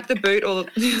always like the boot or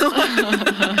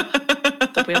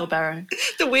the wheelbarrow.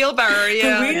 The wheelbarrow,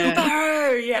 yeah. The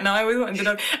wheelbarrow, yeah. No, I always wanted the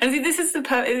dog. And see, this is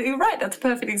you're right, that's a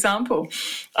perfect example.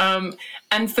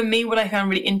 And for me, what I found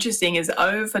really interesting is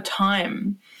over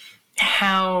time,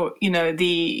 how,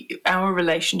 our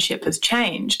relationship has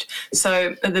changed.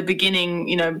 So at the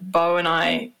beginning, Bo and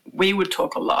I, we would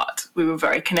talk a lot. We were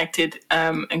very connected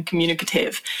and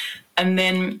communicative. And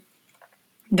then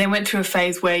went through a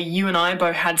phase where you and I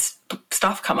both had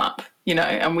stuff come up,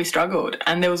 and we struggled.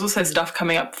 And there was also stuff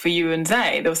coming up for you and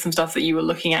Zay. There was some stuff that you were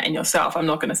looking at in yourself. I'm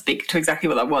not going to speak to exactly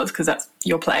what that was because that's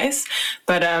your place.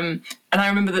 But and I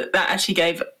remember that actually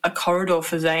gave a corridor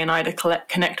for Zay and I to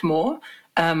connect more.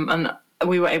 And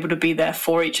we were able to be there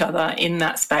for each other in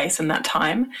that space and that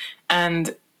time.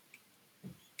 And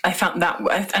I found that,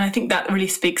 and I think that really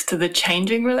speaks to the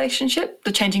changing relationship,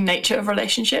 the changing nature of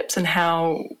relationships, and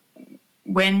how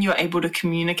when you're able to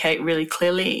communicate really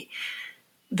clearly,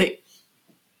 that,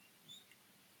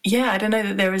 I don't know,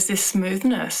 that there is this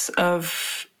smoothness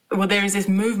of, there is this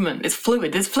movement. It's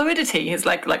fluid. There's fluidity. It's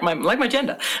like my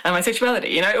gender and my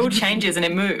sexuality. It all changes and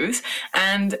it moves.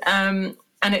 And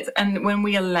when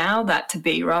we allow that to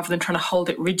be, rather than trying to hold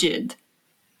it rigid,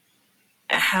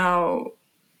 how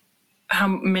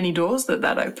many doors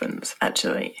that opens,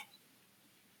 actually.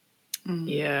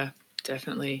 Yeah,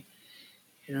 definitely.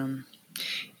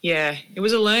 It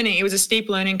was a steep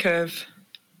learning curve,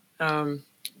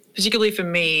 particularly for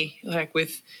me,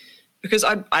 because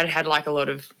I'd had like a lot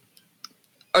of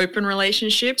open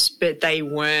relationships, but they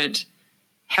weren't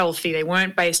healthy. They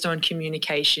weren't based on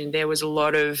communication. There was a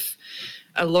lot of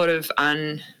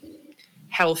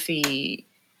unhealthy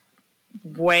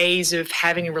ways of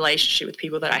having a relationship with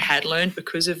people that I had learned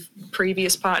because of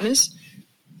previous partners.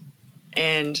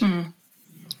 And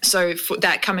so for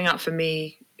that coming up for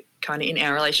me kind of in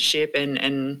our relationship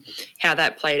and how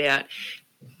that played out,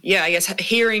 yeah, I guess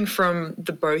hearing from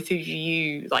the both of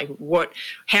you, like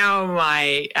how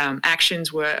my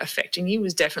actions were affecting you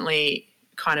was definitely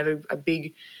kind of a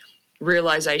big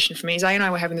realization for me. Zay and I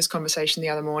were having this conversation the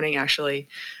other morning, actually.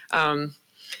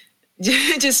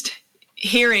 Just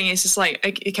hearing is just like,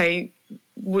 okay,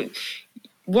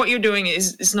 what you're doing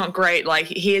is not great. Like,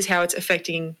 here's how it's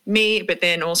affecting me, but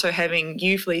then also having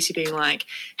you, Felicia, being like,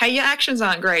 hey, your actions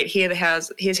aren't great. Here's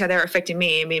how they're affecting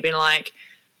me, and me being like,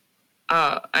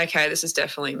 oh, okay, this is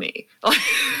definitely me.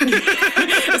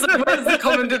 It's like, what is the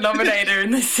common denominator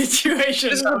in this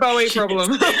situation? This is a Bowie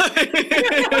problem. Because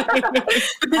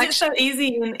it's so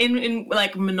easy in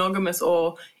like monogamous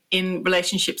or in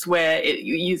relationships where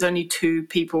you use only two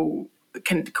people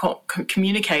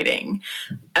communicating.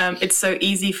 It's so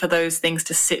easy for those things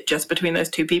to sit just between those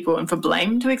two people and for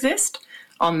blame to exist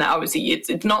on that. Obviously,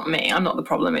 it's not me. I'm not the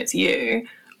problem. It's you.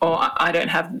 Or I don't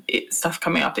have stuff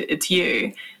coming up. It's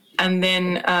you. And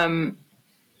then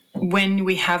when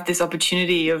we have this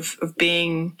opportunity of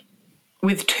being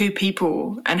with two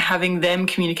people and having them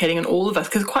communicating and all of us,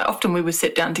 because quite often we would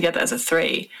sit down together as a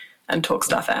three and talk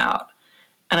stuff out.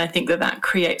 And I think that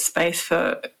creates space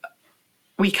for,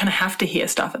 we kind of have to hear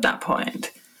stuff at that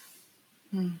point.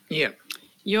 Yeah.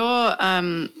 You,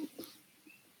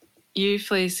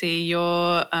 Felicia,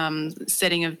 your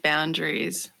setting of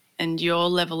boundaries and your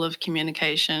level of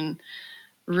communication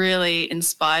really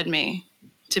inspired me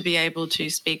to be able to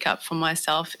speak up for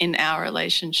myself in our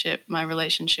relationship, my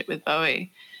relationship with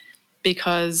Bowie,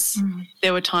 because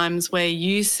there were times where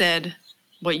you said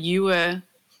what you were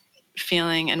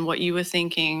feeling and what you were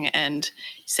thinking and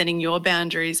setting your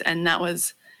boundaries, and that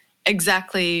was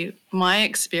exactly my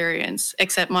experience,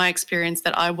 except my experience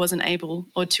that I wasn't able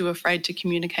or too afraid to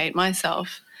communicate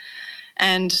myself.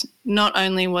 And not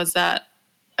only was that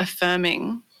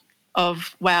affirming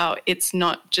of, wow, it's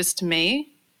not just me,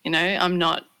 I'm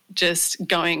not just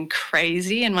going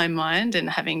crazy in my mind and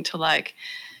having to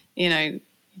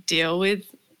deal with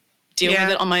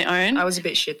it on my own. I was a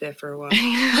bit shit there for a while.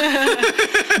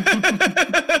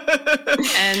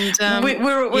 And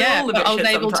we're all a bit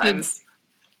shit sometimes.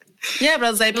 But I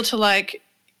was able to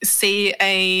see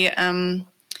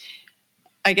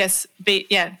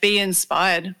be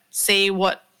inspired, see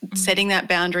what setting that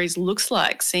boundaries looks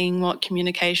like, seeing what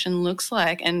communication looks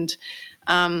like. And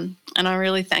I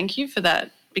really thank you for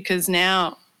that, because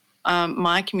now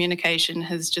my communication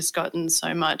has just gotten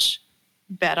so much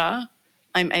better.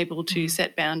 I'm able to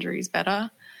set boundaries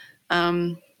better,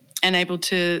 and able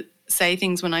to say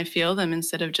things when I feel them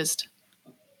instead of just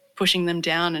pushing them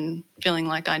down and feeling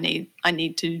like I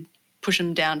need to push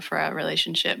them down for our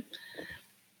relationship.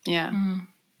 Yeah.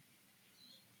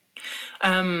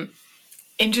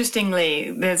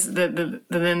 Interestingly, there's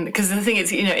because the thing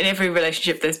is, in every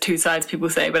relationship there's two sides, people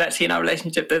say, but actually in our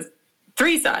relationship there's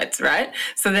three sides, right?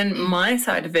 So then my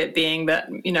side of it being that,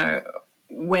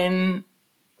 when,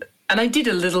 and I did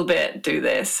a little bit do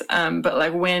this,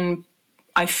 but when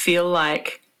I feel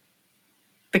like,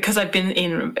 because I've been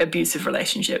in abusive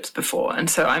relationships before, and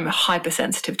so I'm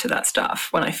hypersensitive to that stuff.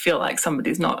 When I feel like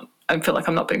I feel like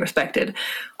I'm not being respected,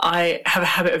 I have a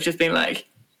habit of just being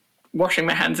washing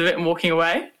my hands of it and walking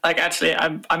away. Actually,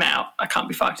 I'm out. I can't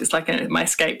be fucked. It's my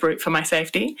escape route for my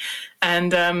safety.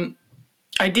 And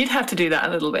I did have to do that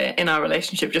a little bit in our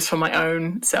relationship just for my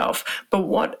own self. But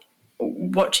what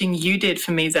watching you did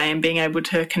for me, Zay, and being able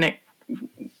to connect,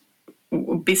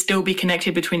 still be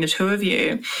connected between the two of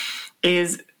you,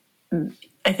 is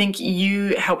I think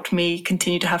you helped me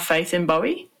continue to have faith in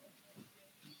Bowie.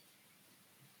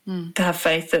 To have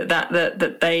faith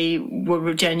that they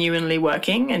were genuinely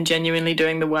working and genuinely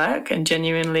doing the work and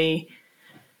genuinely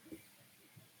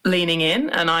leaning in.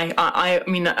 And I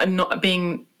mean, not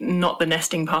the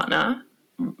nesting partner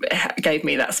gave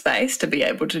me that space to be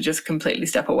able to just completely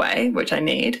step away, which I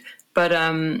need. But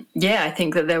I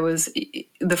think that there was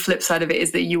the flip side of it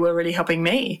is that you were really helping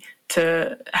me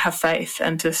to have faith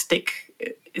and to stick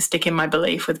in my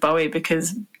belief with Bowie,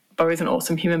 because Bowie's an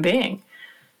awesome human being.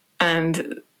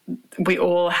 And we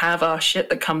all have our shit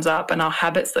that comes up and our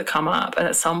habits that come up, and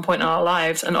at some point in our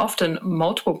lives, and often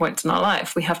multiple points in our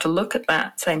life, we have to look at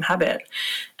that same habit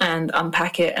and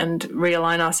unpack it and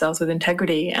realign ourselves with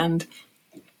integrity. And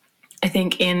I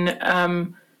think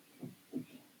in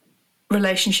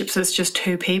relationships as just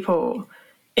two people,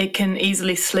 it can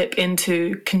easily slip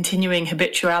into continuing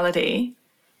habituality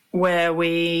where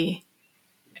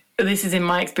this is in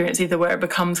my experience, either where it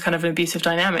becomes kind of an abusive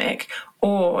dynamic,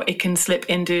 or it can slip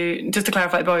into, just to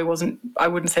clarify, I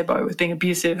wouldn't say Bowie was being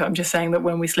abusive. I'm just saying that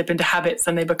when we slip into habits,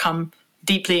 then they become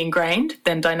deeply ingrained,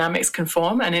 then dynamics can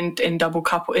form. And in double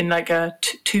couple, in like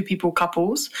two people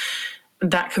couples,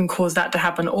 that can cause that to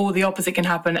happen, or the opposite can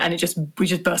happen, and we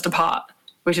just burst apart,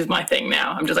 which is my thing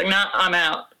now. I'm just like, nah, I'm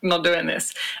out, I'm not doing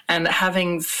this. And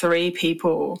having 3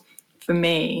 people for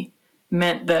me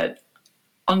meant that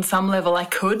on some level I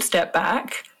could step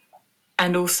back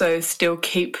and also still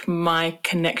keep my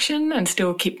connection and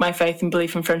still keep my faith and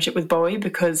belief and friendship with Bowie,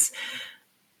 because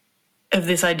of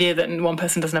this idea that one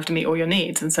person doesn't have to meet all your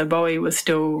needs. And so Bowie was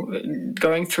still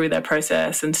going through their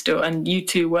process, and you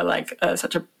two were like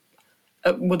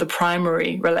were the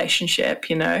primary relationship,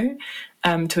 you know,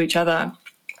 to each other.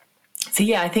 So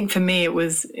yeah, I think for me it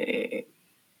was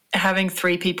having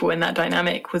 3 people in that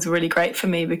dynamic was really great for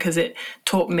me, because it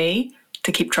taught me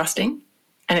to keep trusting,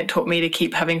 and it taught me to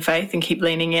keep having faith and keep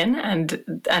leaning in,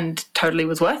 and totally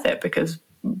was worth it, because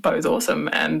Bo's awesome.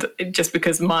 And just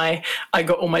because I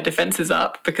got all my defenses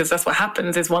up, because that's what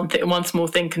happens, is one small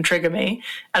thing can trigger me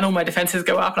and all my defenses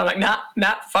go up, and I'm like,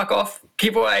 nah, fuck off,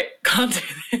 keep away, can't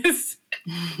do this.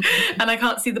 And I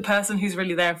can't see the person who's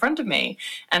really there in front of me.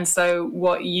 And so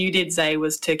what you did, Zay,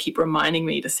 was to keep reminding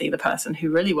me to see the person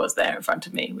who really was there in front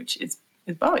of me, which is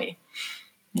Bowie.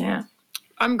 Yeah.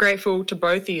 I'm grateful to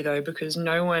both of you, though, because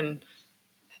no one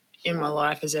in my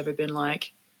life has ever been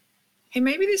like, hey,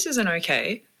 maybe this isn't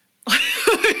okay.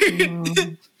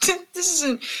 This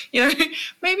isn't, you know,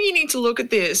 maybe you need to look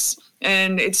at this.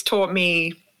 And it's taught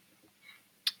me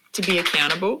to be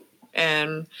accountable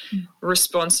and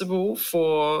responsible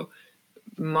for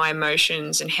my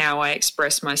emotions and how I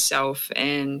express myself,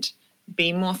 and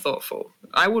be more thoughtful.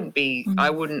 I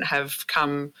wouldn't have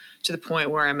come to the point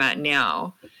where I'm at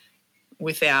now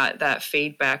without that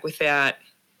feedback, without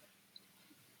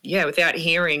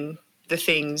hearing the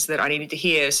things that I needed to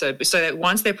hear. So that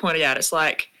once they're pointed out, it's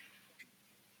like,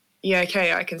 yeah,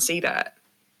 okay, I can see that.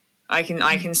 I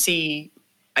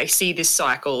see this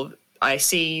cycle. I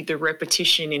see the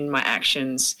repetition in my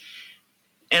actions,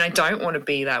 and I don't want to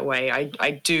be that way.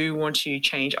 I do want to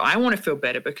change. I want to feel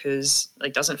better, because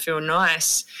it doesn't feel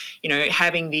nice, you know,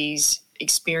 having these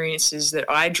experiences that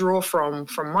I draw from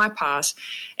my past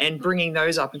and bringing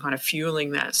those up and kind of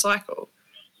fueling that cycle.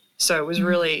 So it was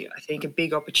really, I think, a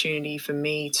big opportunity for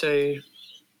me to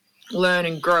learn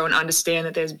and grow and understand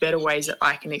that there's better ways that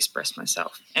I can express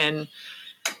myself, and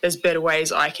there's better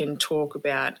ways I can talk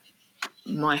about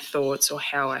my thoughts or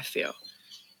how I feel.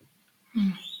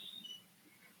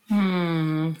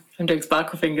 I'm doing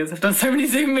sparkle fingers. I've done so many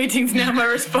Zoom meetings now. My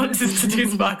response is to do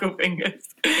sparkle fingers.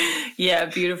 Yeah,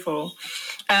 beautiful.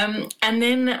 And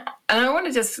I want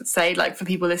to just say, like, for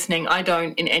people listening, I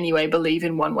don't in any way believe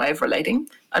in one way of relating.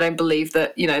 I don't believe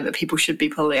that, you know, that people should be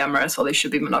polyamorous, or they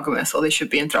should be monogamous, or they should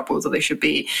be in throuples, or they should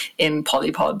be in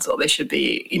polypods, or they should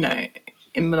be, you know,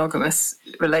 in monogamous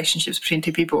relationships between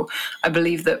 2 people. I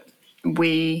believe that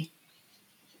we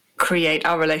create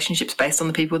our relationships based on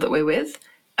the people that we're with,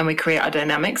 and we create our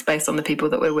dynamics based on the people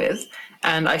that we're with.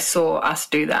 And I saw us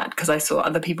do that, because I saw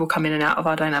other people come in and out of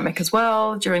our dynamic as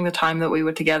well during the time that we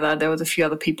were together. There was a few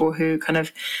other people who kind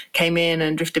of came in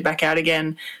and drifted back out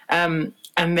again. And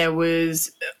there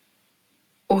was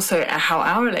also how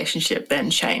our relationship then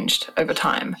changed over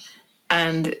time.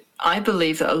 And I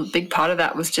believe that a big part of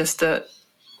that was just that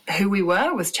who we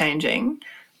were was changing,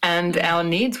 and our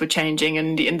needs were changing,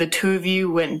 and the 2 of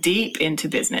you went deep into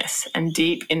business and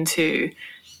deep into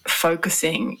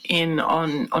focusing in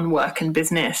on work and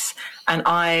business, and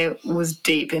I was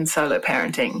deep in solo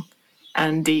parenting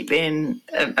and deep in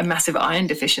a massive iron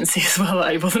deficiency as well.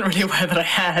 I wasn't really aware that I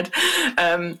had.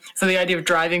 So the idea of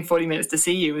driving 40 minutes to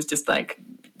see you was just like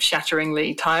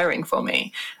shatteringly tiring for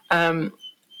me. But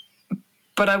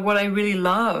what I really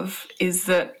love is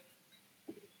that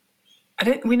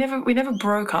we never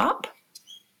broke up.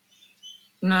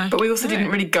 No. But we also didn't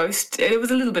really ghost. It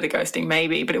was a little bit of ghosting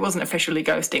maybe, but it wasn't officially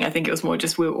ghosting. I think it was more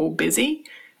just we were all busy.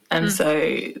 And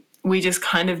so we just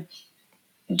kind of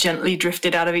gently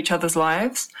drifted out of each other's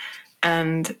lives,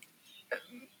 and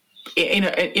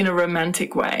in a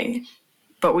romantic way.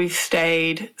 But we've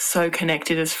stayed so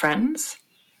connected as friends,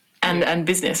 and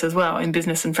business as well, in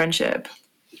business and friendship.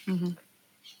 Mm-hmm.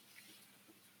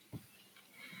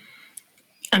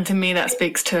 And to me, that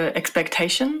speaks to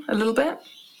expectation a little bit.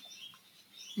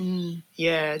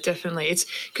 Yeah, definitely. It's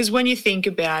because when you think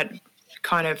about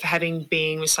kind of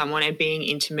being with someone and being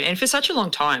intimate, and for such a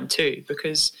long time too,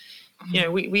 because, you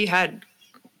know, we had,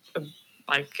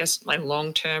 I guess, like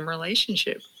long-term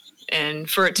relationship, and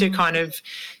for it to kind of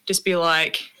just be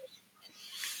like,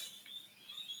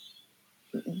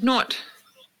 it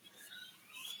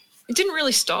didn't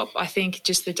really stop. I think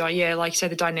just like you say,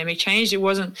 the dynamic changed. It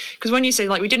wasn't, because when you say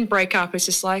like we didn't break up, it's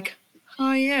just like,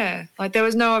 oh, yeah. Like there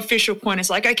was no official point. It's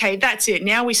like, okay, that's it.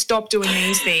 Now we stop doing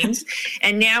these things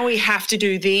and now we have to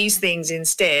do these things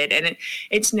instead. And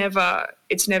it's never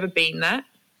been that.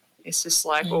 It's just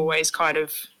like always kind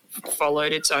of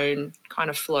followed its own kind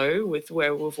of flow with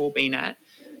where we've all been at.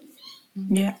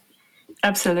 Yeah,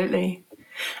 absolutely.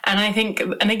 And I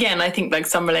think like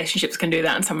some relationships can do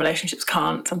that and some relationships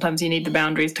can't. Sometimes you need the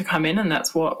boundaries to come in, and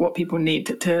that's what people need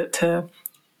to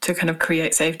kind of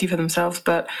create safety for themselves.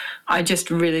 But I just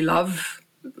really love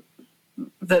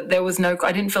that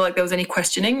I didn't feel like there was any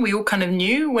questioning. We all kind of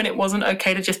knew when it wasn't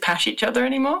okay to just pash each other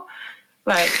anymore.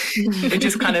 Like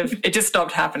it just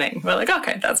stopped happening. We're like,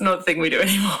 okay, that's not a thing we do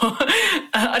anymore.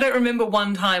 I don't remember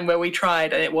one time where we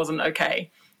tried and it wasn't okay.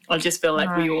 I just feel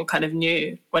like we all kind of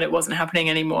knew when it wasn't happening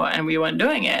anymore and we weren't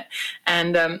doing it.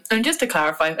 And just to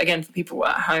clarify, again, for people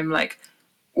at home, like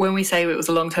when we say it was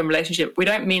a long-term relationship, we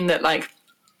don't mean that like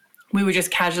we were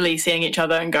just casually seeing each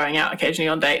other and going out occasionally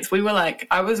on dates. We were like,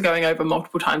 I was going over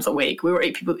multiple times a week. We were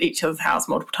at each other's house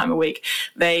multiple times a week.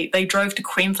 They drove to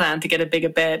Queensland to get a bigger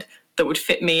bed that would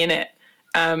fit me in it.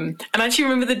 And I actually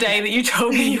remember the day that you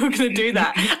told me you were going to do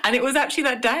that. And it was actually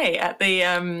that day at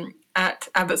the at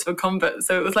Abbotsford Convent.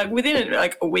 So it was like within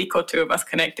like a week or two of us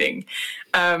connecting,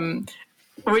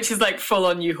 which is like full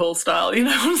on U-Haul style, you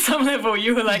know, on some level.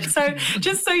 You were like, so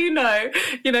just so you know,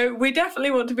 we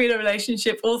definitely want to be in a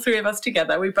relationship, all three of us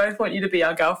together. We both want you to be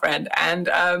our girlfriend. And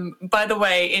by the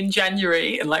way, in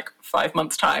January, in like 5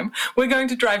 months' time, we're going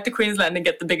to drive to Queensland and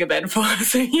get the bigger bed for us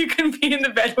so you can be in the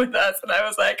bed with us. And I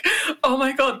was like, oh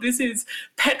my God, this is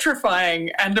petrifying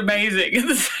and amazing at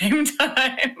the same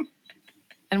time.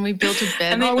 And we built a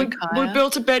bed we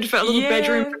built a bed for a little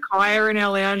bedroom for Kaya in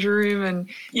our lounge room. And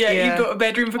you got a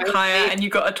bedroom for Kaya and you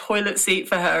got a toilet seat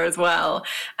for her as well.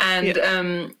 And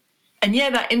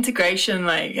that integration,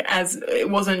 like, as it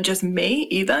wasn't just me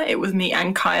either, it was me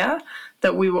and Kaya,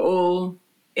 that we were all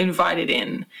invited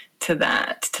in to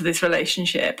this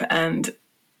relationship. And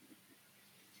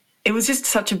it was just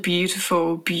such a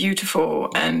beautiful, beautiful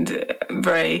and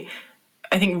very,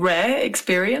 I think, rare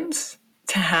experience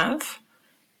to have.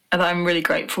 And I'm really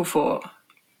grateful for.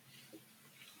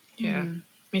 Yeah,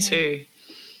 me too.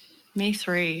 Me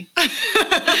three.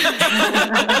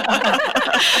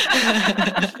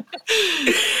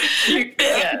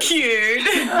 Cute.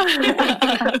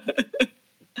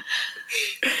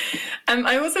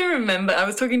 I also remember I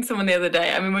was talking to someone the other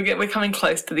day. I mean, we're coming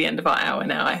close to the end of our hour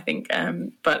now, I think.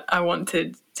 But I want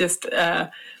to just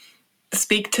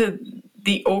speak to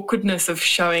the awkwardness of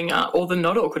showing up, or the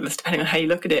not awkwardness, depending on how you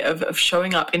look at it, of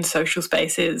showing up in social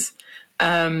spaces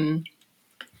in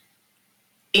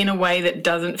a way that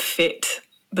doesn't fit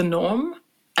the norm,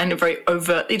 and it very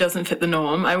overtly doesn't fit the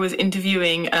norm. I was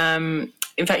interviewing, in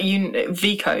fact,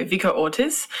 Vico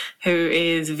Ortiz, who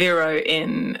is Vero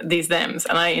in These Thems,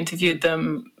 and I interviewed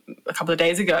them a couple of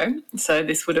days ago. So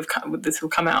this will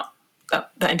come out.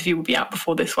 That interview will be out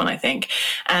before this one, I think,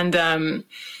 and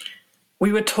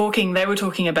they were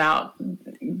talking about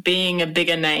being a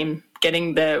bigger name,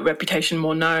 getting their reputation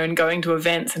more known, going to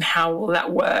events, and how will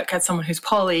that work as someone who's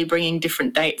poly, bringing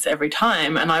different dates every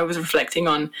time. And I was reflecting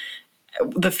on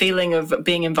the feeling of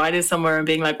being invited somewhere and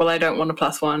being like, well, I don't want a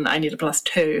 +1, I need a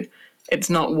 +2.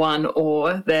 It's not one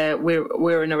or.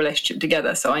 We're in a relationship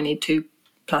together, so I need 2+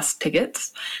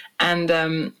 tickets. And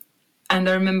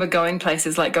I remember going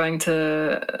places like going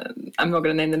to, I'm not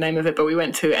going to name the name of it, but we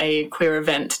went to a queer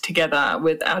event together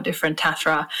with our different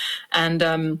Tathra.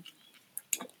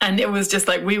 And it was just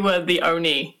like we were the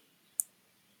only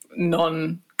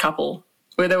non-couple.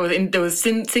 Where there was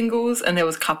singles and there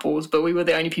was couples, but we were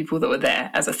the only people that were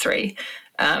there as a three,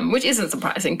 which isn't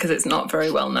surprising because it's not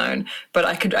very well known. But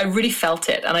I really felt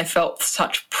it, and I felt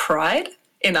such pride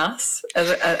in us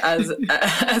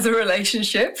as a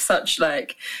relationship, such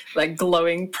like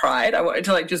glowing pride. I wanted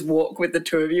to like just walk with the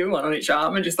two of you, one on each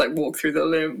arm, and just like walk through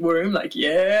the room like,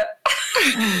 yeah.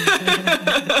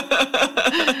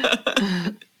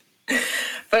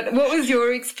 But what was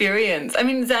your experience? I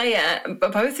mean, Zaya,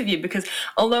 both of you, because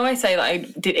although I say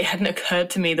that it hadn't occurred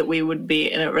to me that we would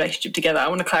be in a relationship together, I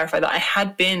want to clarify that I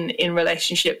had been in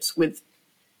relationships with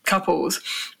couples,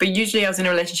 but usually I was in a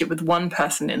relationship with one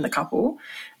person in the couple,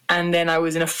 and then I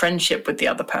was in a friendship with the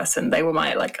other person. They were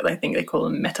my, like, I think they call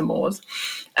them metamors.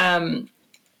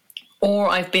 Or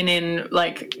I've been in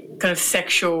like kind of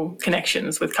sexual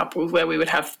connections with couples where we would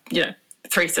have,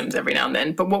 threesomes every now and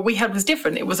then. But what we had was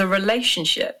different. It was a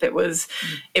relationship. It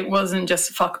wasn't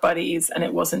just fuck buddies, and I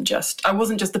wasn't just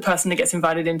the person that gets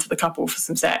invited into the couple for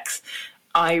some sex.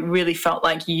 I really felt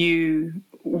like you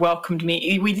welcomed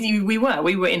me. We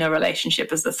were in a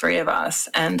relationship as the three of us,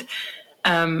 and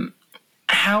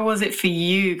how was it for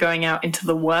you going out into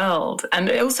the world? And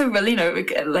also really,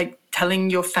 like telling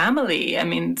your family. I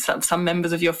mean, some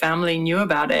members of your family knew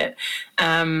about it.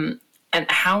 And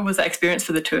how was that experience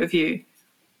for the two of you?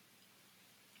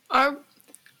 I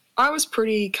was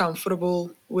pretty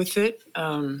comfortable with it.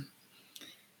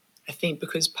 I think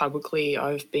because publicly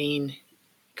I've been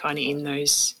kind of in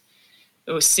those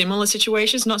or similar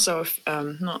situations, not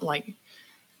like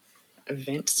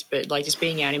events, but like just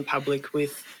being out in public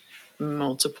with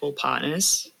multiple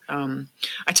partners.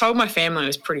 I told my family, it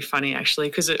was pretty funny actually,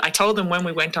 because I told them when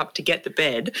we went up to get the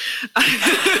bed.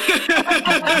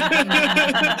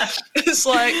 It's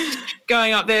like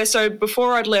going up there. So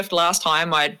before I'd left last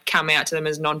time, I'd come out to them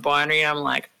as non-binary, and I'm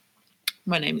like,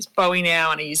 my name is Bowie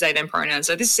now, and I use they, them pronouns.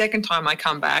 So this second time I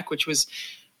come back, which was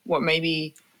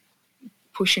maybe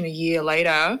pushing a year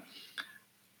later,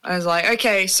 I was like,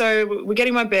 okay, so we're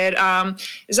getting my bed.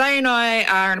 Zay and I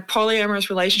are in a polyamorous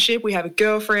relationship. We have a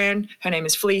girlfriend. Her name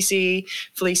is Fleecy.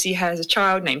 Fleecy has a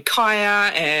child named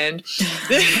Kaya, and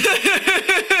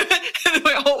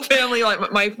my whole family,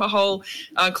 like my whole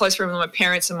close family, my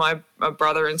parents and my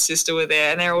brother and sister were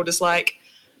there, and they're all just like,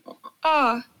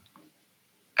 oh,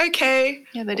 okay.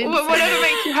 Yeah, they didn't. Whatever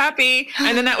makes you happy.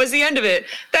 And then that was the end of it.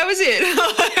 That was it.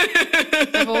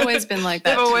 They've always been like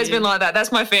that. They've always been like that.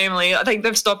 That's my family. I think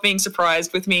they've stopped being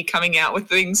surprised with me coming out with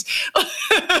things.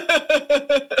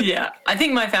 Yeah, I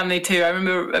think my family too. I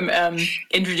remember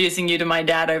introducing you to my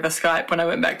dad over Skype when I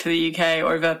went back to the UK,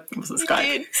 or over, was it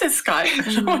Skype? It says Skype.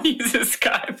 Everyone uses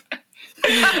Skype.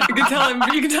 You can tell I'm an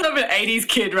 80s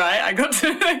kid, right? I got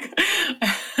to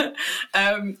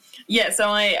yeah, so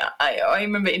I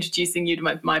remember introducing you to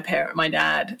my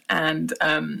dad, and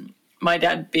my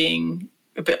dad being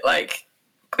a bit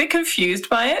confused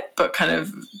by it, but kind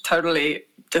of totally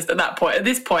just at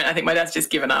this point, I think my dad's just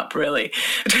given up, really,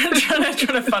 trying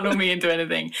to funnel me into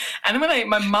anything. And then when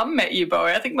my mum met you,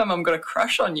 Bowie, I think my mum got a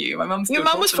crush on you. My mum Your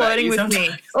mum was flirting with me.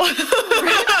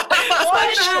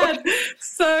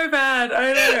 So bad.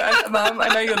 I know. Mum, I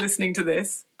know you're listening to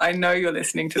this. And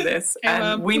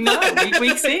we know,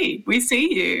 we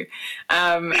see you,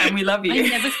 and we love you. I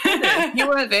never said it. You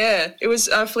weren't there. It was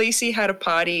Fleecy had a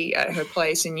party at her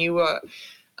place, and you were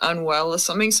unwell or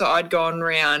something, so I'd gone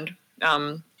round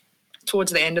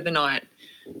towards the end of the night.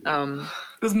 It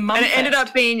was Mum and it Fest. ended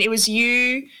up being, it was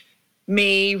you,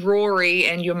 me, Rory,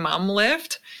 and your mum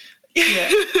left. Yeah.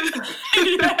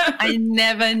 I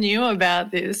never knew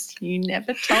about this. You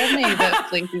never told me that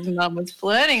Fleecy's mum was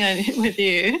flirting with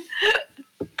you.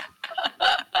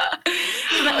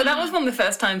 That was one of the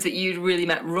first times that you'd really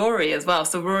met Rory as well.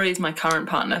 So Rory's my current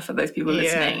partner, for those people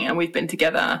listening, and we've been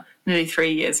together nearly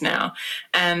 3 years now.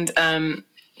 And and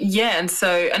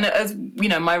as you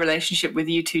know, my relationship with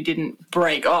you two didn't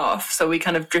break off, so we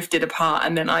kind of drifted apart,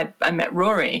 and then I met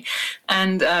Rory,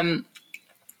 and so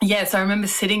I remember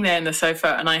sitting there in the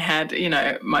sofa, and I had,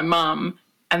 my mum,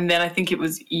 and then I think it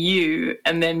was you,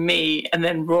 and then me, and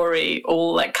then Rory,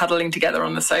 all like cuddling together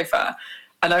on the sofa,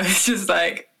 and I was just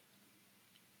like,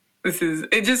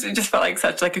 it just felt like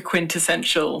such like a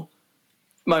quintessential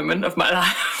moment of my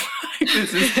life.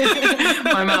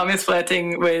 My mum is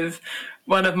flirting with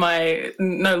one of my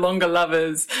no longer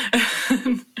lovers.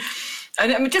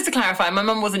 And just to clarify, my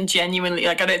mum wasn't genuinely,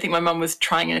 I don't think my mum was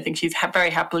trying anything. She's very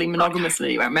happily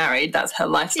monogamously married. That's her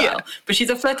lifestyle. Yeah. But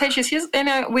she's a flirtatious,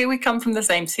 we come from the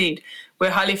same seed. We're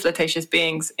highly flirtatious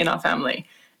beings in our family.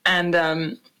 And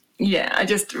I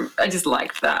just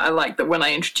liked that. I liked that when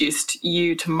I introduced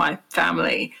you to my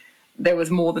family, there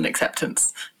was more than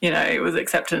acceptance. It was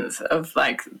acceptance of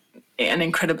an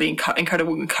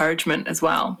incredible encouragement as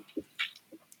well.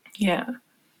 Yeah.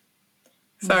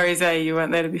 Sorry, Zay, you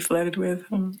weren't there to be flirted with.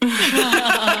 I'm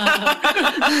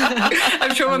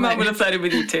sure my mum would have flirted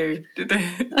with you too.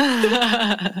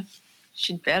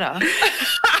 She'd better.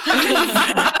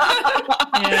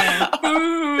 Yeah.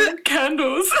 Ooh,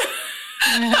 candles.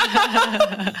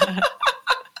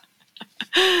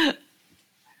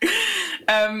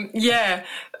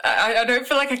 I don't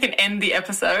feel like I can end the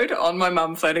episode on my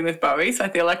mum flirting with Bowie, so I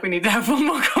feel like we need to have one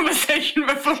more conversation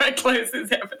before I close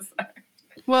this episode.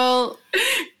 Well,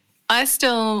 I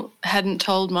still hadn't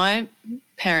told my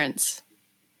parents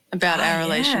about our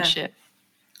relationship.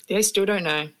 They still don't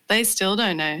know. They still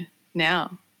don't know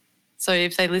now. So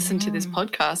if they listen to this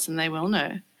podcast, then they will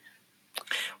know.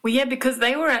 Well, yeah, because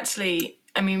they were actually,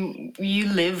 you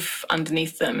live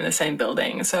underneath them in the same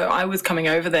building. So I was coming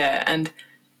over there, and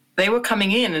they were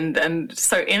coming in and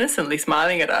so innocently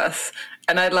smiling at us.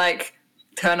 And I'd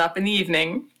turn up in the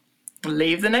evening,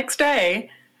 leave the next day,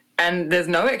 and there's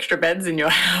no extra beds in your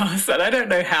house. And I don't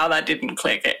know how that didn't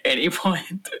click at any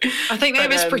point. I think they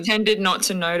just pretended not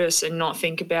to notice and not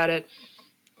think about it.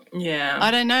 Yeah.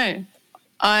 I don't know.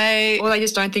 Or they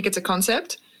just don't think it's a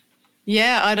concept.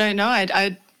 Yeah, I don't know.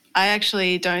 I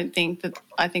actually don't think that.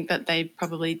 I think that they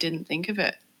probably didn't think of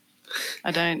it.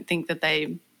 I don't think that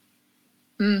they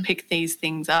pick these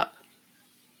things up.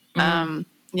 Yeah.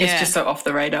 It's just so off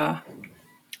the radar.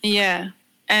 Yeah,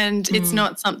 and it's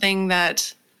not something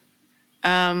that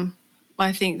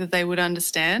I think that they would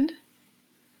understand.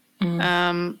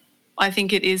 I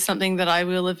think it is something that I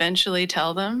will eventually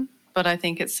tell them, but I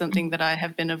think it's something that I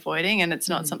have been avoiding, and it's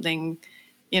not something,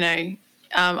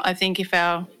 I think if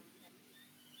our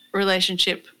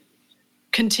relationship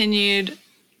continued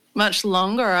much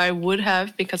longer, I would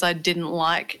have, because I didn't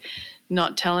like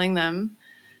not telling them.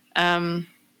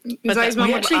 But Zoe's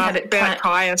mum would ask about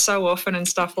Kaya so often and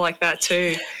stuff like that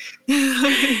too.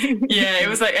 Yeah, it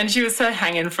was like, and she was so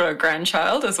hanging for a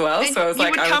grandchild as well. So I was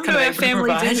like, I would come to our family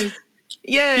dinners.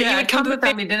 Yeah, you would come to the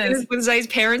family dinners with Zay's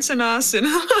parents and us, and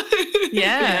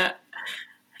yeah.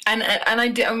 And I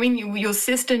did. I mean, your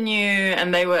sister knew,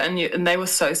 and they were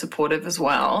so supportive as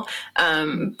well.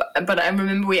 But I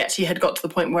remember we actually had got to the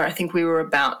point where I think we were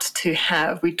about to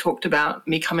we talked about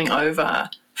me coming over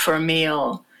for a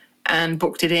meal and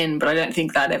booked it in, but I don't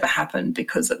think that ever happened,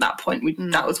 because at that point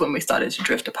that was when we started to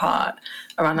drift apart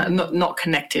around that. Not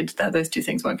connected, that those two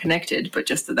things weren't connected, but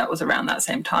just that was around that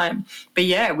same time. But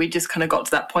yeah, we just kind of got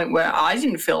to that point where I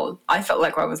felt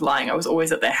like I was lying. I was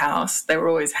always at their house. They were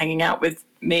always hanging out with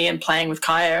me and playing with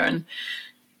Kaya,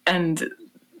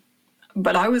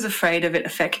 but I was afraid of it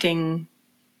affecting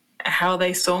how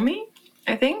they saw me,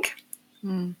 I think.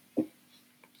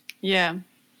 Yeah.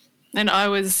 And I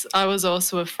was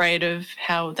also afraid of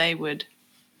how they would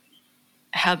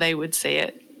see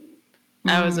it.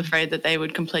 I was afraid that they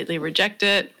would completely reject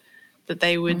it, that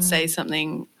they would say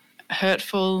something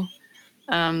hurtful,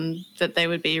 that they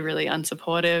would be really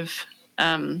unsupportive.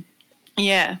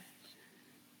 Yeah.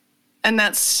 And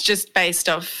that's just based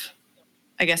off,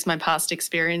 I guess, my past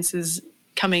experiences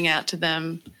coming out to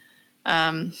them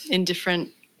in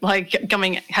different,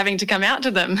 having to come out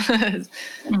to them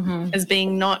as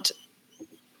being not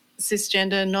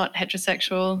cisgender, not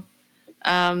heterosexual,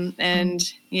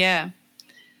 yeah.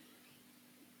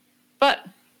 But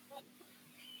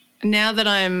now that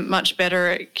I'm much better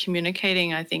at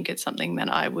communicating, I think it's something that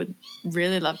I would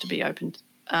really love to be open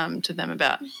to them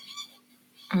about.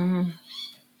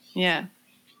 Yeah.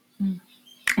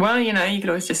 Well, you could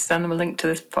always just send them a link to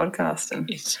this podcast, and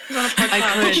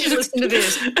I could. You should listen to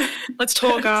this. Let's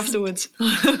talk afterwards.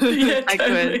 Yeah, I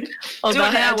could. Do it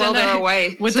now while they're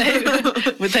away. Would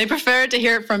they prefer to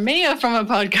hear it from me or from a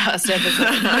podcast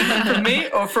episode? From me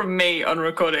or from me on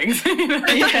recordings?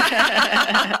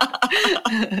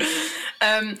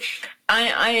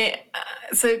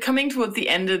 So coming towards the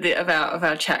end of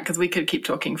our chat, because we could keep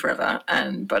talking forever,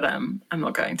 but I'm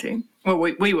not going to. Well,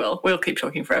 we will. We'll keep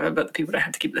talking forever, but the people don't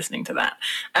have to keep listening to that.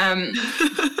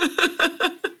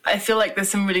 I feel like there's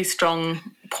some really strong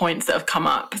points that have come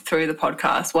up through the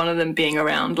podcast. One of them being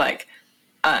around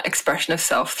expression of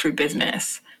self through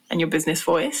business and your business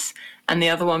voice, and the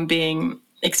other one being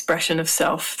expression of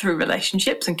self through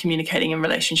relationships and communicating in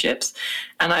relationships.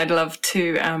 And I'd love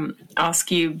to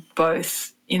ask you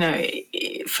both,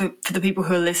 for the people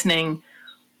who are listening,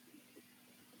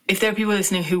 if there are people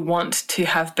listening who want to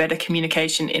have better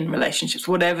communication in relationships,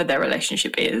 whatever their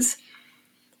relationship is,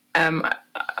 I'm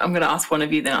going to ask one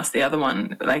of you, then ask the other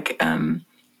one.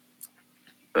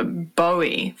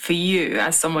 Bowie, for you,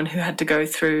 as someone who had to go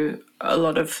through a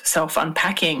lot of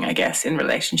self-unpacking, I guess, in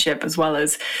relationship, as well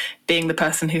as being the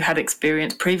person who had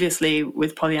experience previously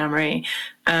with polyamory,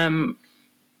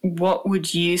 what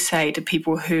would you say to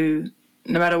people who,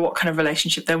 no matter what kind of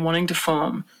relationship they're wanting to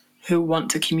form, who want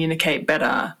to communicate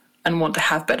better and want to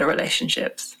have better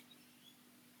relationships?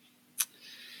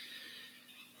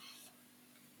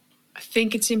 I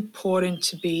think it's important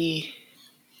to be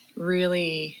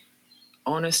really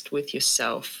honest with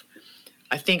yourself.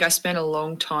 I think I spent a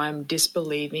long time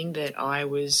disbelieving that I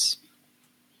was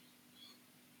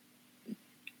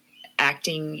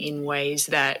acting in ways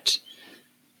that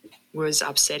was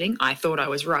upsetting. I thought I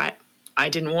was right. I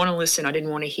didn't want to listen, I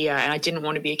didn't want to hear, and I didn't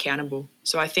want to be accountable.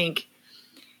 So I think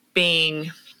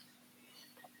being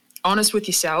honest with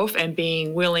yourself and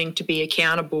being willing to be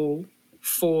accountable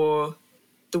for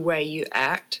the way you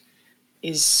act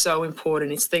is so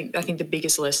important. I think the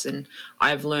biggest lesson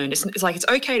I've learned. It's like it's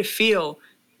okay to feel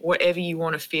whatever you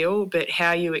want to feel, but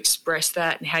how you express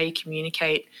that and how you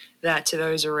communicate that to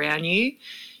those around you,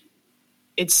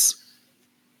 it's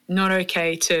not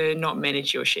okay to not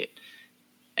manage your shit.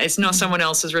 It's not someone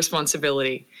else's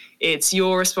responsibility. It's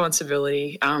your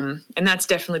responsibility. And that's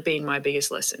definitely been my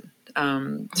biggest lesson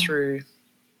through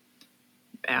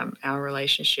our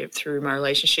relationship, through my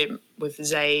relationship with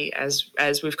Zay,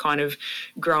 as we've kind of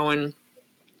grown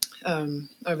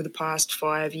over the past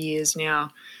 5 years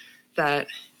now, that,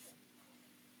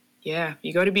 yeah,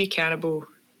 you got to be accountable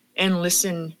and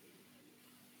listen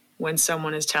when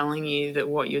someone is telling you that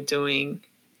what you're doing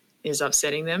is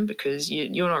upsetting them, because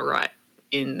you're not right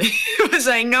in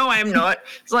saying, no, I'm not.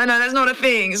 It's like, no, that's not a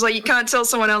thing. It's like, you can't tell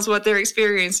someone else what their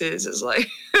experience is. It's like,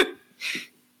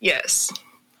 yes,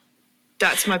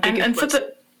 that's my biggest lesson.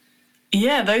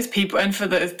 Those people, and for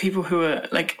those people who are,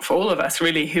 like, for all of us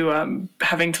really, who are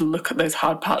having to look at those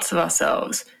hard parts of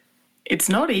ourselves, it's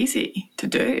not easy to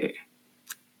do.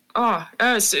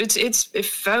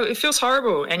 It feels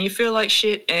horrible, and you feel like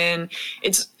shit, and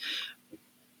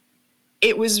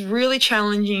it was really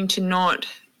challenging to not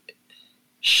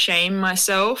shame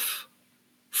myself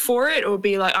for it, or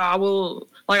be like,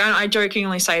 I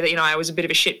jokingly say that, I was a bit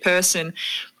of a shit person,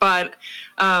 but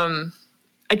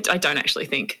I don't actually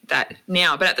think that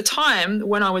now. But at the time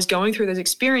when I was going through those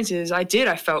experiences, I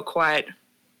felt quite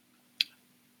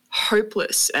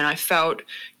hopeless, and I felt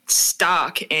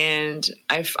stuck, and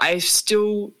I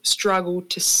still struggled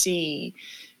to see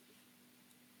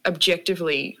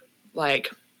objectively,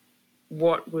 like,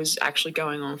 what was actually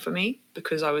going on for me,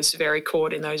 because I was very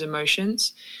caught in those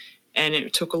emotions, and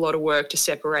it took a lot of work to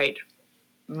separate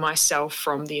myself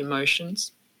from the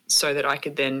emotions so that I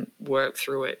could then work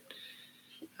through it.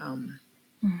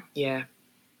 Yeah.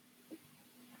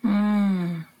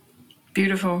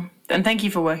 Beautiful. And thank you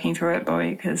for working through it,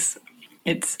 Bowie, because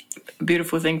it's a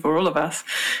beautiful thing for all of us,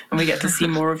 and we get to see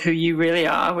more of who you really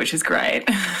are, which is great.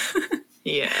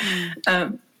 Yeah.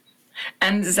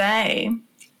 And Zay,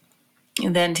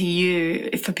 then to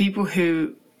you, for people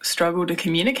who struggle to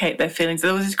communicate their feelings,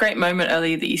 there was this great moment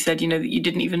earlier that you said, that you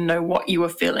didn't even know what you were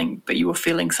feeling, but you were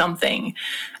feeling something.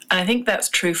 And I think that's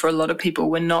true for a lot of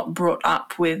people. We're not brought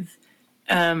up with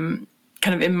kind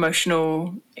of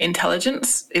emotional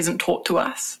intelligence, isn't taught to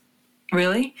us,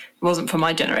 really. It wasn't for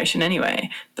my generation anyway,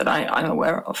 that I'm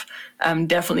aware of.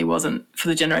 Definitely wasn't for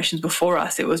the generations before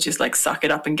us. It was just like, suck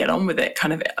it up and get on with it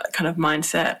kind of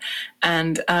mindset.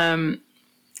 And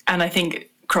I think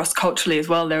cross-culturally as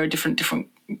well, there are different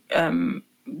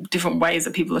ways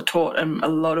that people are taught, and a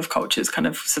lot of cultures kind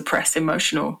of suppress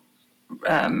emotional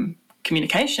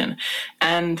communication.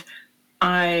 And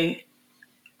I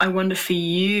wonder, for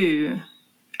you,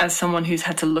 as someone who's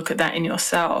had to look at that in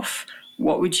yourself,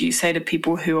 what would you say to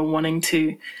people who are wanting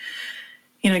to,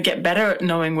 get better at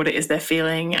knowing what it is they're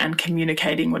feeling and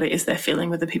communicating what it is they're feeling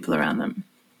with the people around them?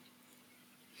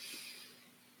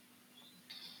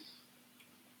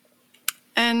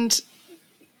 And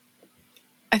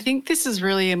I think this is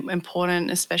really important,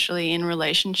 especially in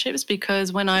relationships,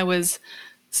 because when I was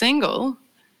single,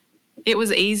 it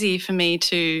was easy for me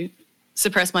to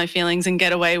suppress my feelings and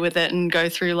get away with it and go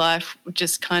through life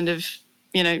just kind of,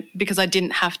 because I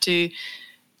didn't have to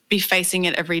be facing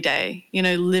it every day,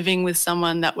 living with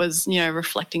someone that was,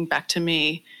 reflecting back to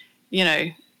me,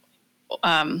 what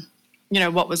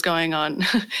was going on.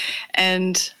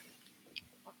 And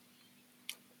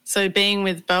so being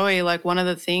with Bowie, like, one of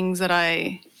the things that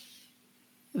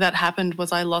happened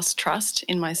was I lost trust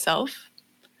in myself.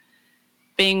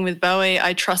 Being with Bowie,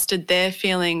 I trusted their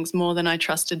feelings more than I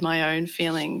trusted my own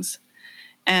feelings.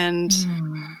 And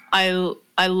I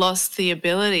lost the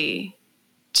ability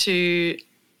to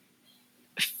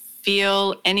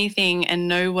feel anything and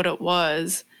know what it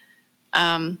was,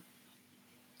 and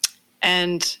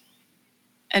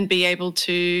be able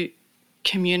to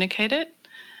communicate it.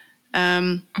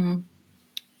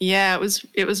 Yeah,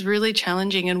 it was really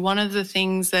challenging. And one of the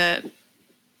things that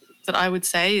I would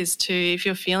say is to, if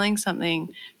you're feeling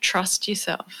something, trust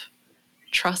yourself,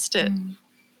 trust it,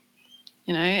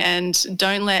 and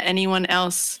don't let anyone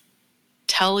else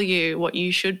tell you what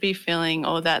you should be feeling,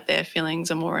 or that their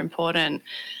feelings are more important,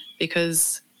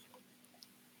 because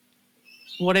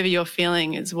whatever you're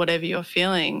feeling is whatever you're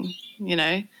feeling,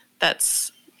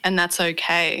 that's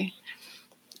okay.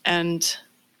 And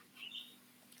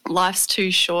life's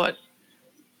too short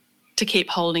to keep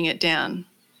holding it down,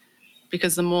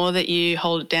 because the more that you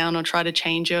hold it down or try to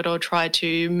change it or try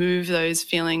to move those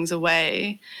feelings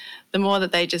away, the more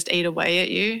that they just eat away at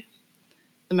you.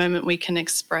 The moment we can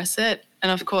express it,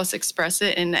 and of course express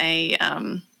it in a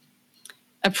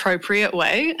appropriate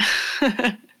way,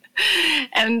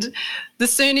 and the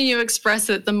sooner you express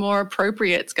it, the more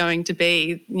appropriate it's going to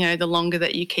be. The longer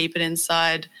that you keep it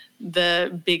inside,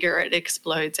 the bigger it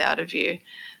explodes out of you,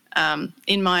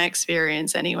 in my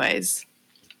experience anyways.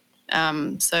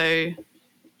 So,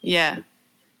 yeah,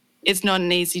 it's not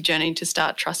an easy journey to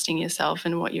start trusting yourself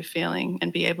and what you're feeling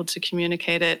and be able to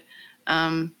communicate it.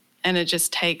 And it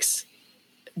just takes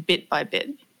bit by bit.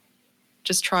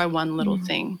 Just try one little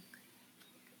thing.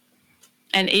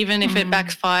 And even if it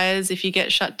backfires, if you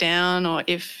get shut down, or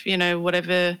if, you know,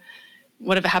 whatever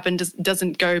happened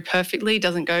doesn't go perfectly,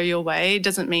 doesn't go your way,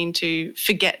 doesn't mean to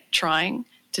forget trying,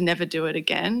 to never do it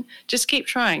again. Just keep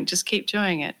trying. Just keep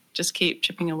doing it. Just keep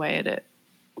chipping away at it.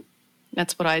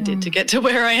 That's what I did to get to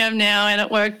where I am now, and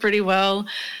it worked pretty well.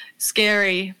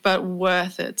 Scary, but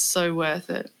worth it. So worth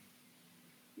it.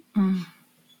 And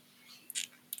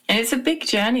it's a big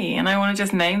journey, and I want to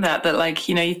just name that like,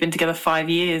 you know, you've been together 5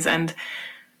 years, and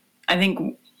I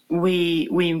think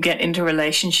we get into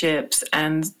relationships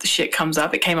and the shit comes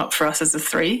up. It came up for us as a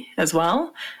 3 as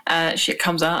well. Shit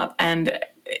comes up, and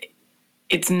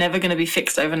it's never going to be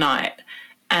fixed overnight.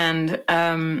 And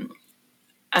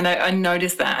I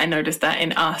noticed that. I noticed that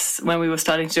in us when we were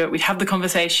starting to do it. We'd have the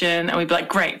conversation and we'd be like,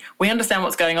 great, we understand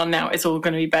what's going on now. It's all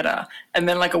going to be better. And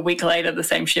then like a week later, the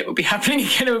same shit would be happening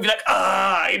again. And we'd be like,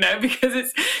 you know,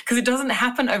 because it doesn't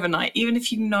happen overnight. Even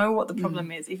if you know what the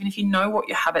problem is, even if you know what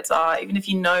your habits are, even if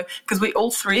you know, because we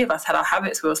all 3 of us had our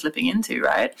habits we were slipping into,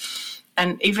 right?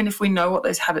 And even if we know what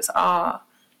those habits are,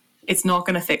 it's not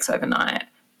going to fix overnight.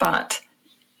 But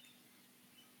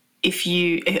if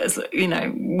you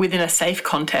know, within a safe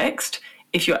context,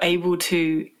 if you're able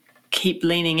to keep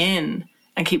leaning in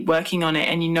and keep working on it,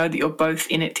 and you know that you're both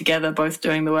in it together, both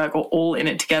doing the work, or all in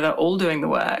it together, all doing the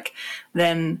work,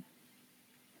 then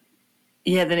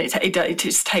it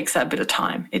just takes that bit of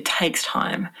time. It takes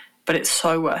time, but it's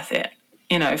so worth it.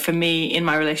 You know, for me in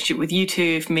my relationship with you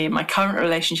two, for me in my current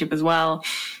relationship as well,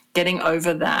 getting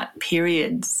over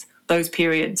those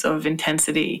periods of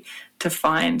intensity to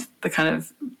find the kind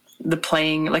of the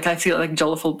playing, like I feel like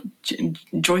joyful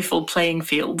playing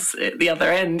fields at the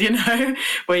other end, you know,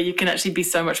 where you can actually be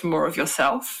so much more of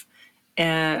yourself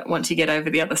once you get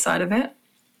over the other side of it.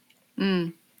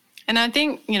 And I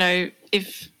think, you know,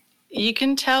 if you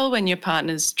can tell when your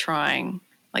partner's trying,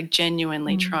 like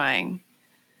genuinely trying,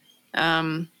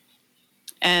 and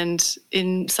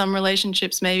in some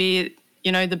relationships, maybe,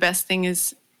 you know, the best thing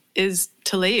is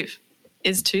to leave,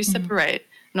 is to separate.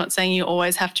 Not saying you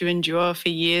always have to endure for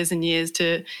years and years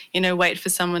to, you know, wait for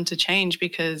someone to change,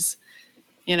 because,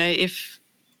 you know, if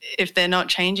they're not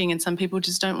changing, and some people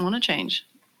just don't want to change,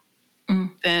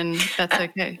 then that's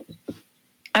okay.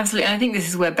 Absolutely. And I think this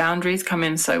is where boundaries come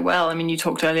in so well. I mean, you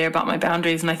talked earlier about my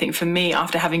boundaries, and I think for me,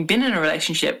 after having been in a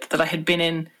relationship that I had been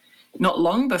in not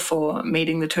long before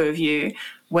meeting the two of you,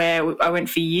 where I went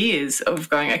for years of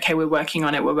going, okay, we're working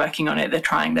on it, they're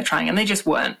trying, and they just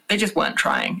weren't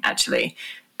trying, actually.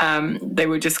 They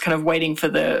were just kind of waiting for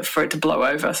it to blow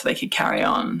over so they could carry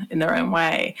on in their own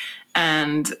way.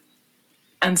 And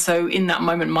so in that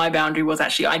moment, my boundary was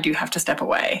actually, I do have to step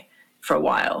away for a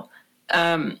while.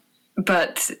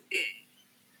 But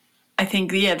I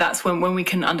think, that's when we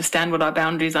can understand what our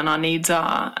boundaries and our needs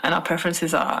are and our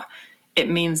preferences are. It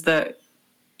means that,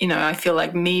 you know, I feel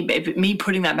like me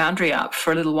putting that boundary up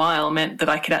for a little while meant that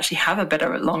I could actually have a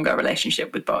better, longer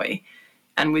relationship with Bowie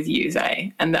and with you,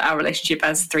 Zay, and that our relationship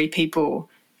as 3 people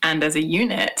and as a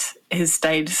unit has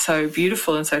stayed so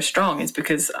beautiful and so strong is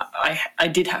because I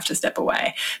did have to step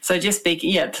away. So just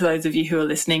speaking, to those of you who are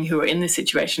listening, who are in this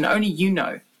situation, only you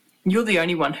know. You're the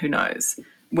only one who knows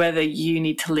whether you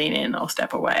need to lean in or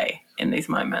step away in these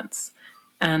moments.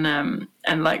 And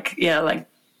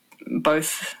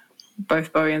both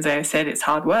Bowie and Zay said, it's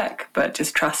hard work, but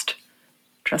just trust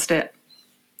it.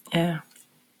 Yeah.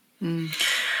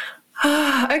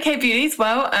 Okay, beauties.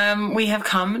 Well, we have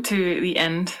come to the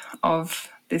end of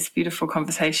this beautiful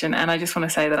conversation, and I just want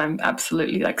to say that I'm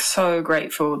absolutely so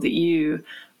grateful that you,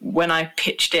 when I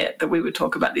pitched it that we would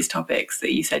talk about these topics,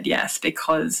 that you said yes,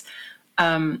 because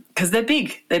they're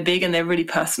big and they're really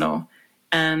personal.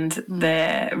 And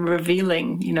they're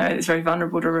revealing, you know, it's very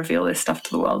vulnerable to reveal this stuff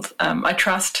to the world. I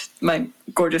trust my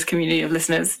gorgeous community of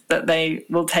listeners that they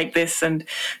will take this and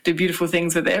do beautiful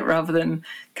things with it rather than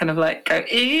kind of like go,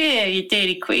 yeah, you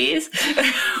dirty queers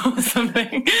or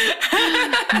something.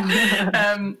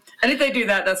 And if they do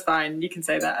that, that's fine. You can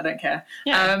say that. I don't care.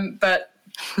 Yeah.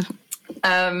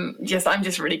 I'm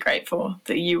just really grateful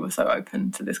that you were so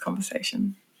open to this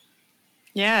conversation.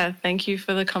 Yeah, thank you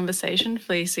for the conversation,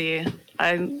 Felicia.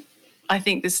 I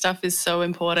think this stuff is so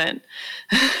important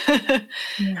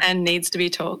and needs to be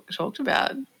talked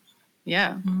about.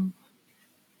 Yeah. Mm.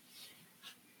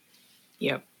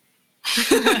 Yep.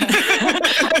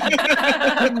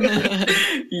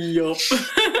 Yup.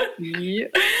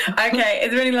 Yep. Okay,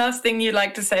 is there any last thing you'd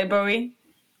like to say, Bowie?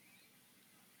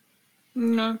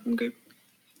 No, I'm good.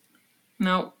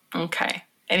 No? Okay.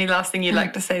 Any last thing you'd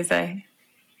like to say, Zay?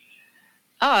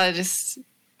 Just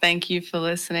thank you for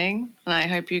listening. And I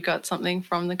hope you got something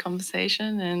from the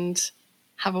conversation, and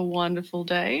have a wonderful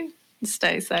day.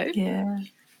 Stay safe. Yeah.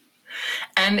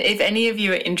 And if any of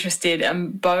you are interested,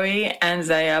 Bowie and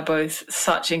Zay are both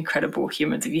such incredible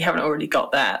humans. If you haven't already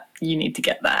got that, you need to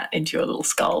get that into your little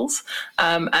skulls.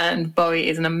 And Bowie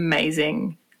is an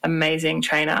amazing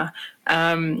trainer.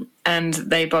 And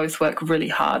they both work really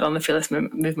hard on the Fearless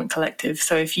Movement Collective.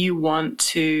 So if you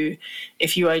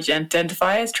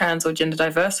identify as trans or gender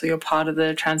diverse, or you're part of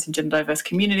the trans and gender diverse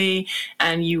community,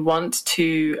 and you want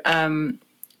to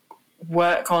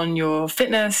work on your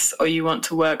fitness, or you want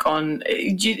to work on,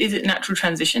 is it natural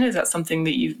transition? Is that something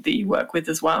that you work with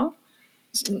as well?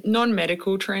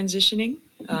 Non-medical transitioning.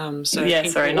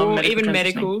 Non-medical, even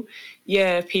medical.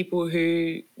 Yeah, people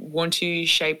who want to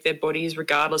shape their bodies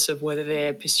regardless of whether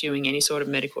they're pursuing any sort of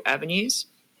medical avenues.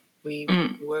 We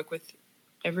work with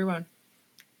everyone.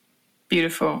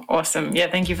 Beautiful. Awesome. Yeah,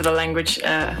 thank you for the language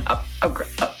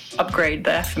upgrade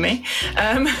there for me.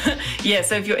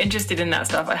 So if you're interested in that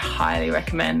stuff, I highly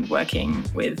recommend working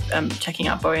with, checking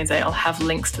out Bowie and Zay. I'll have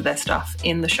links to their stuff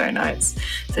in the show notes,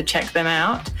 so check them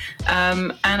out.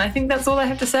 And I think that's all I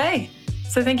have to say.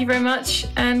 So thank you very much,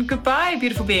 and goodbye,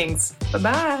 beautiful beings.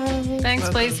 Bye-bye. Thanks,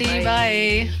 Fleecy.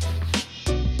 Bye.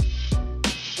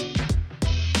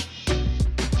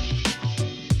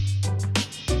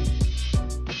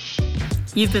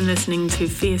 You've been listening to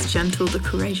Fierce Gentle, the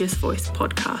Courageous Voice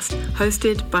podcast,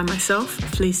 hosted by myself,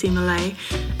 Fleecy Malay,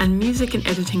 and music and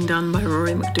editing done by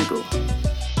Rory McDougall.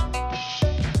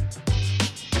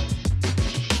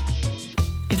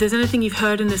 If there's anything you've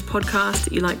heard in this podcast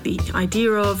that you like the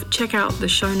idea of, check out the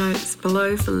show notes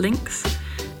below for links.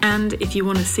 And if you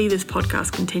want to see this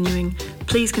podcast continuing,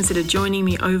 please consider joining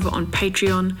me over on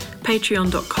Patreon,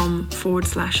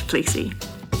 patreon.com/Fleecy.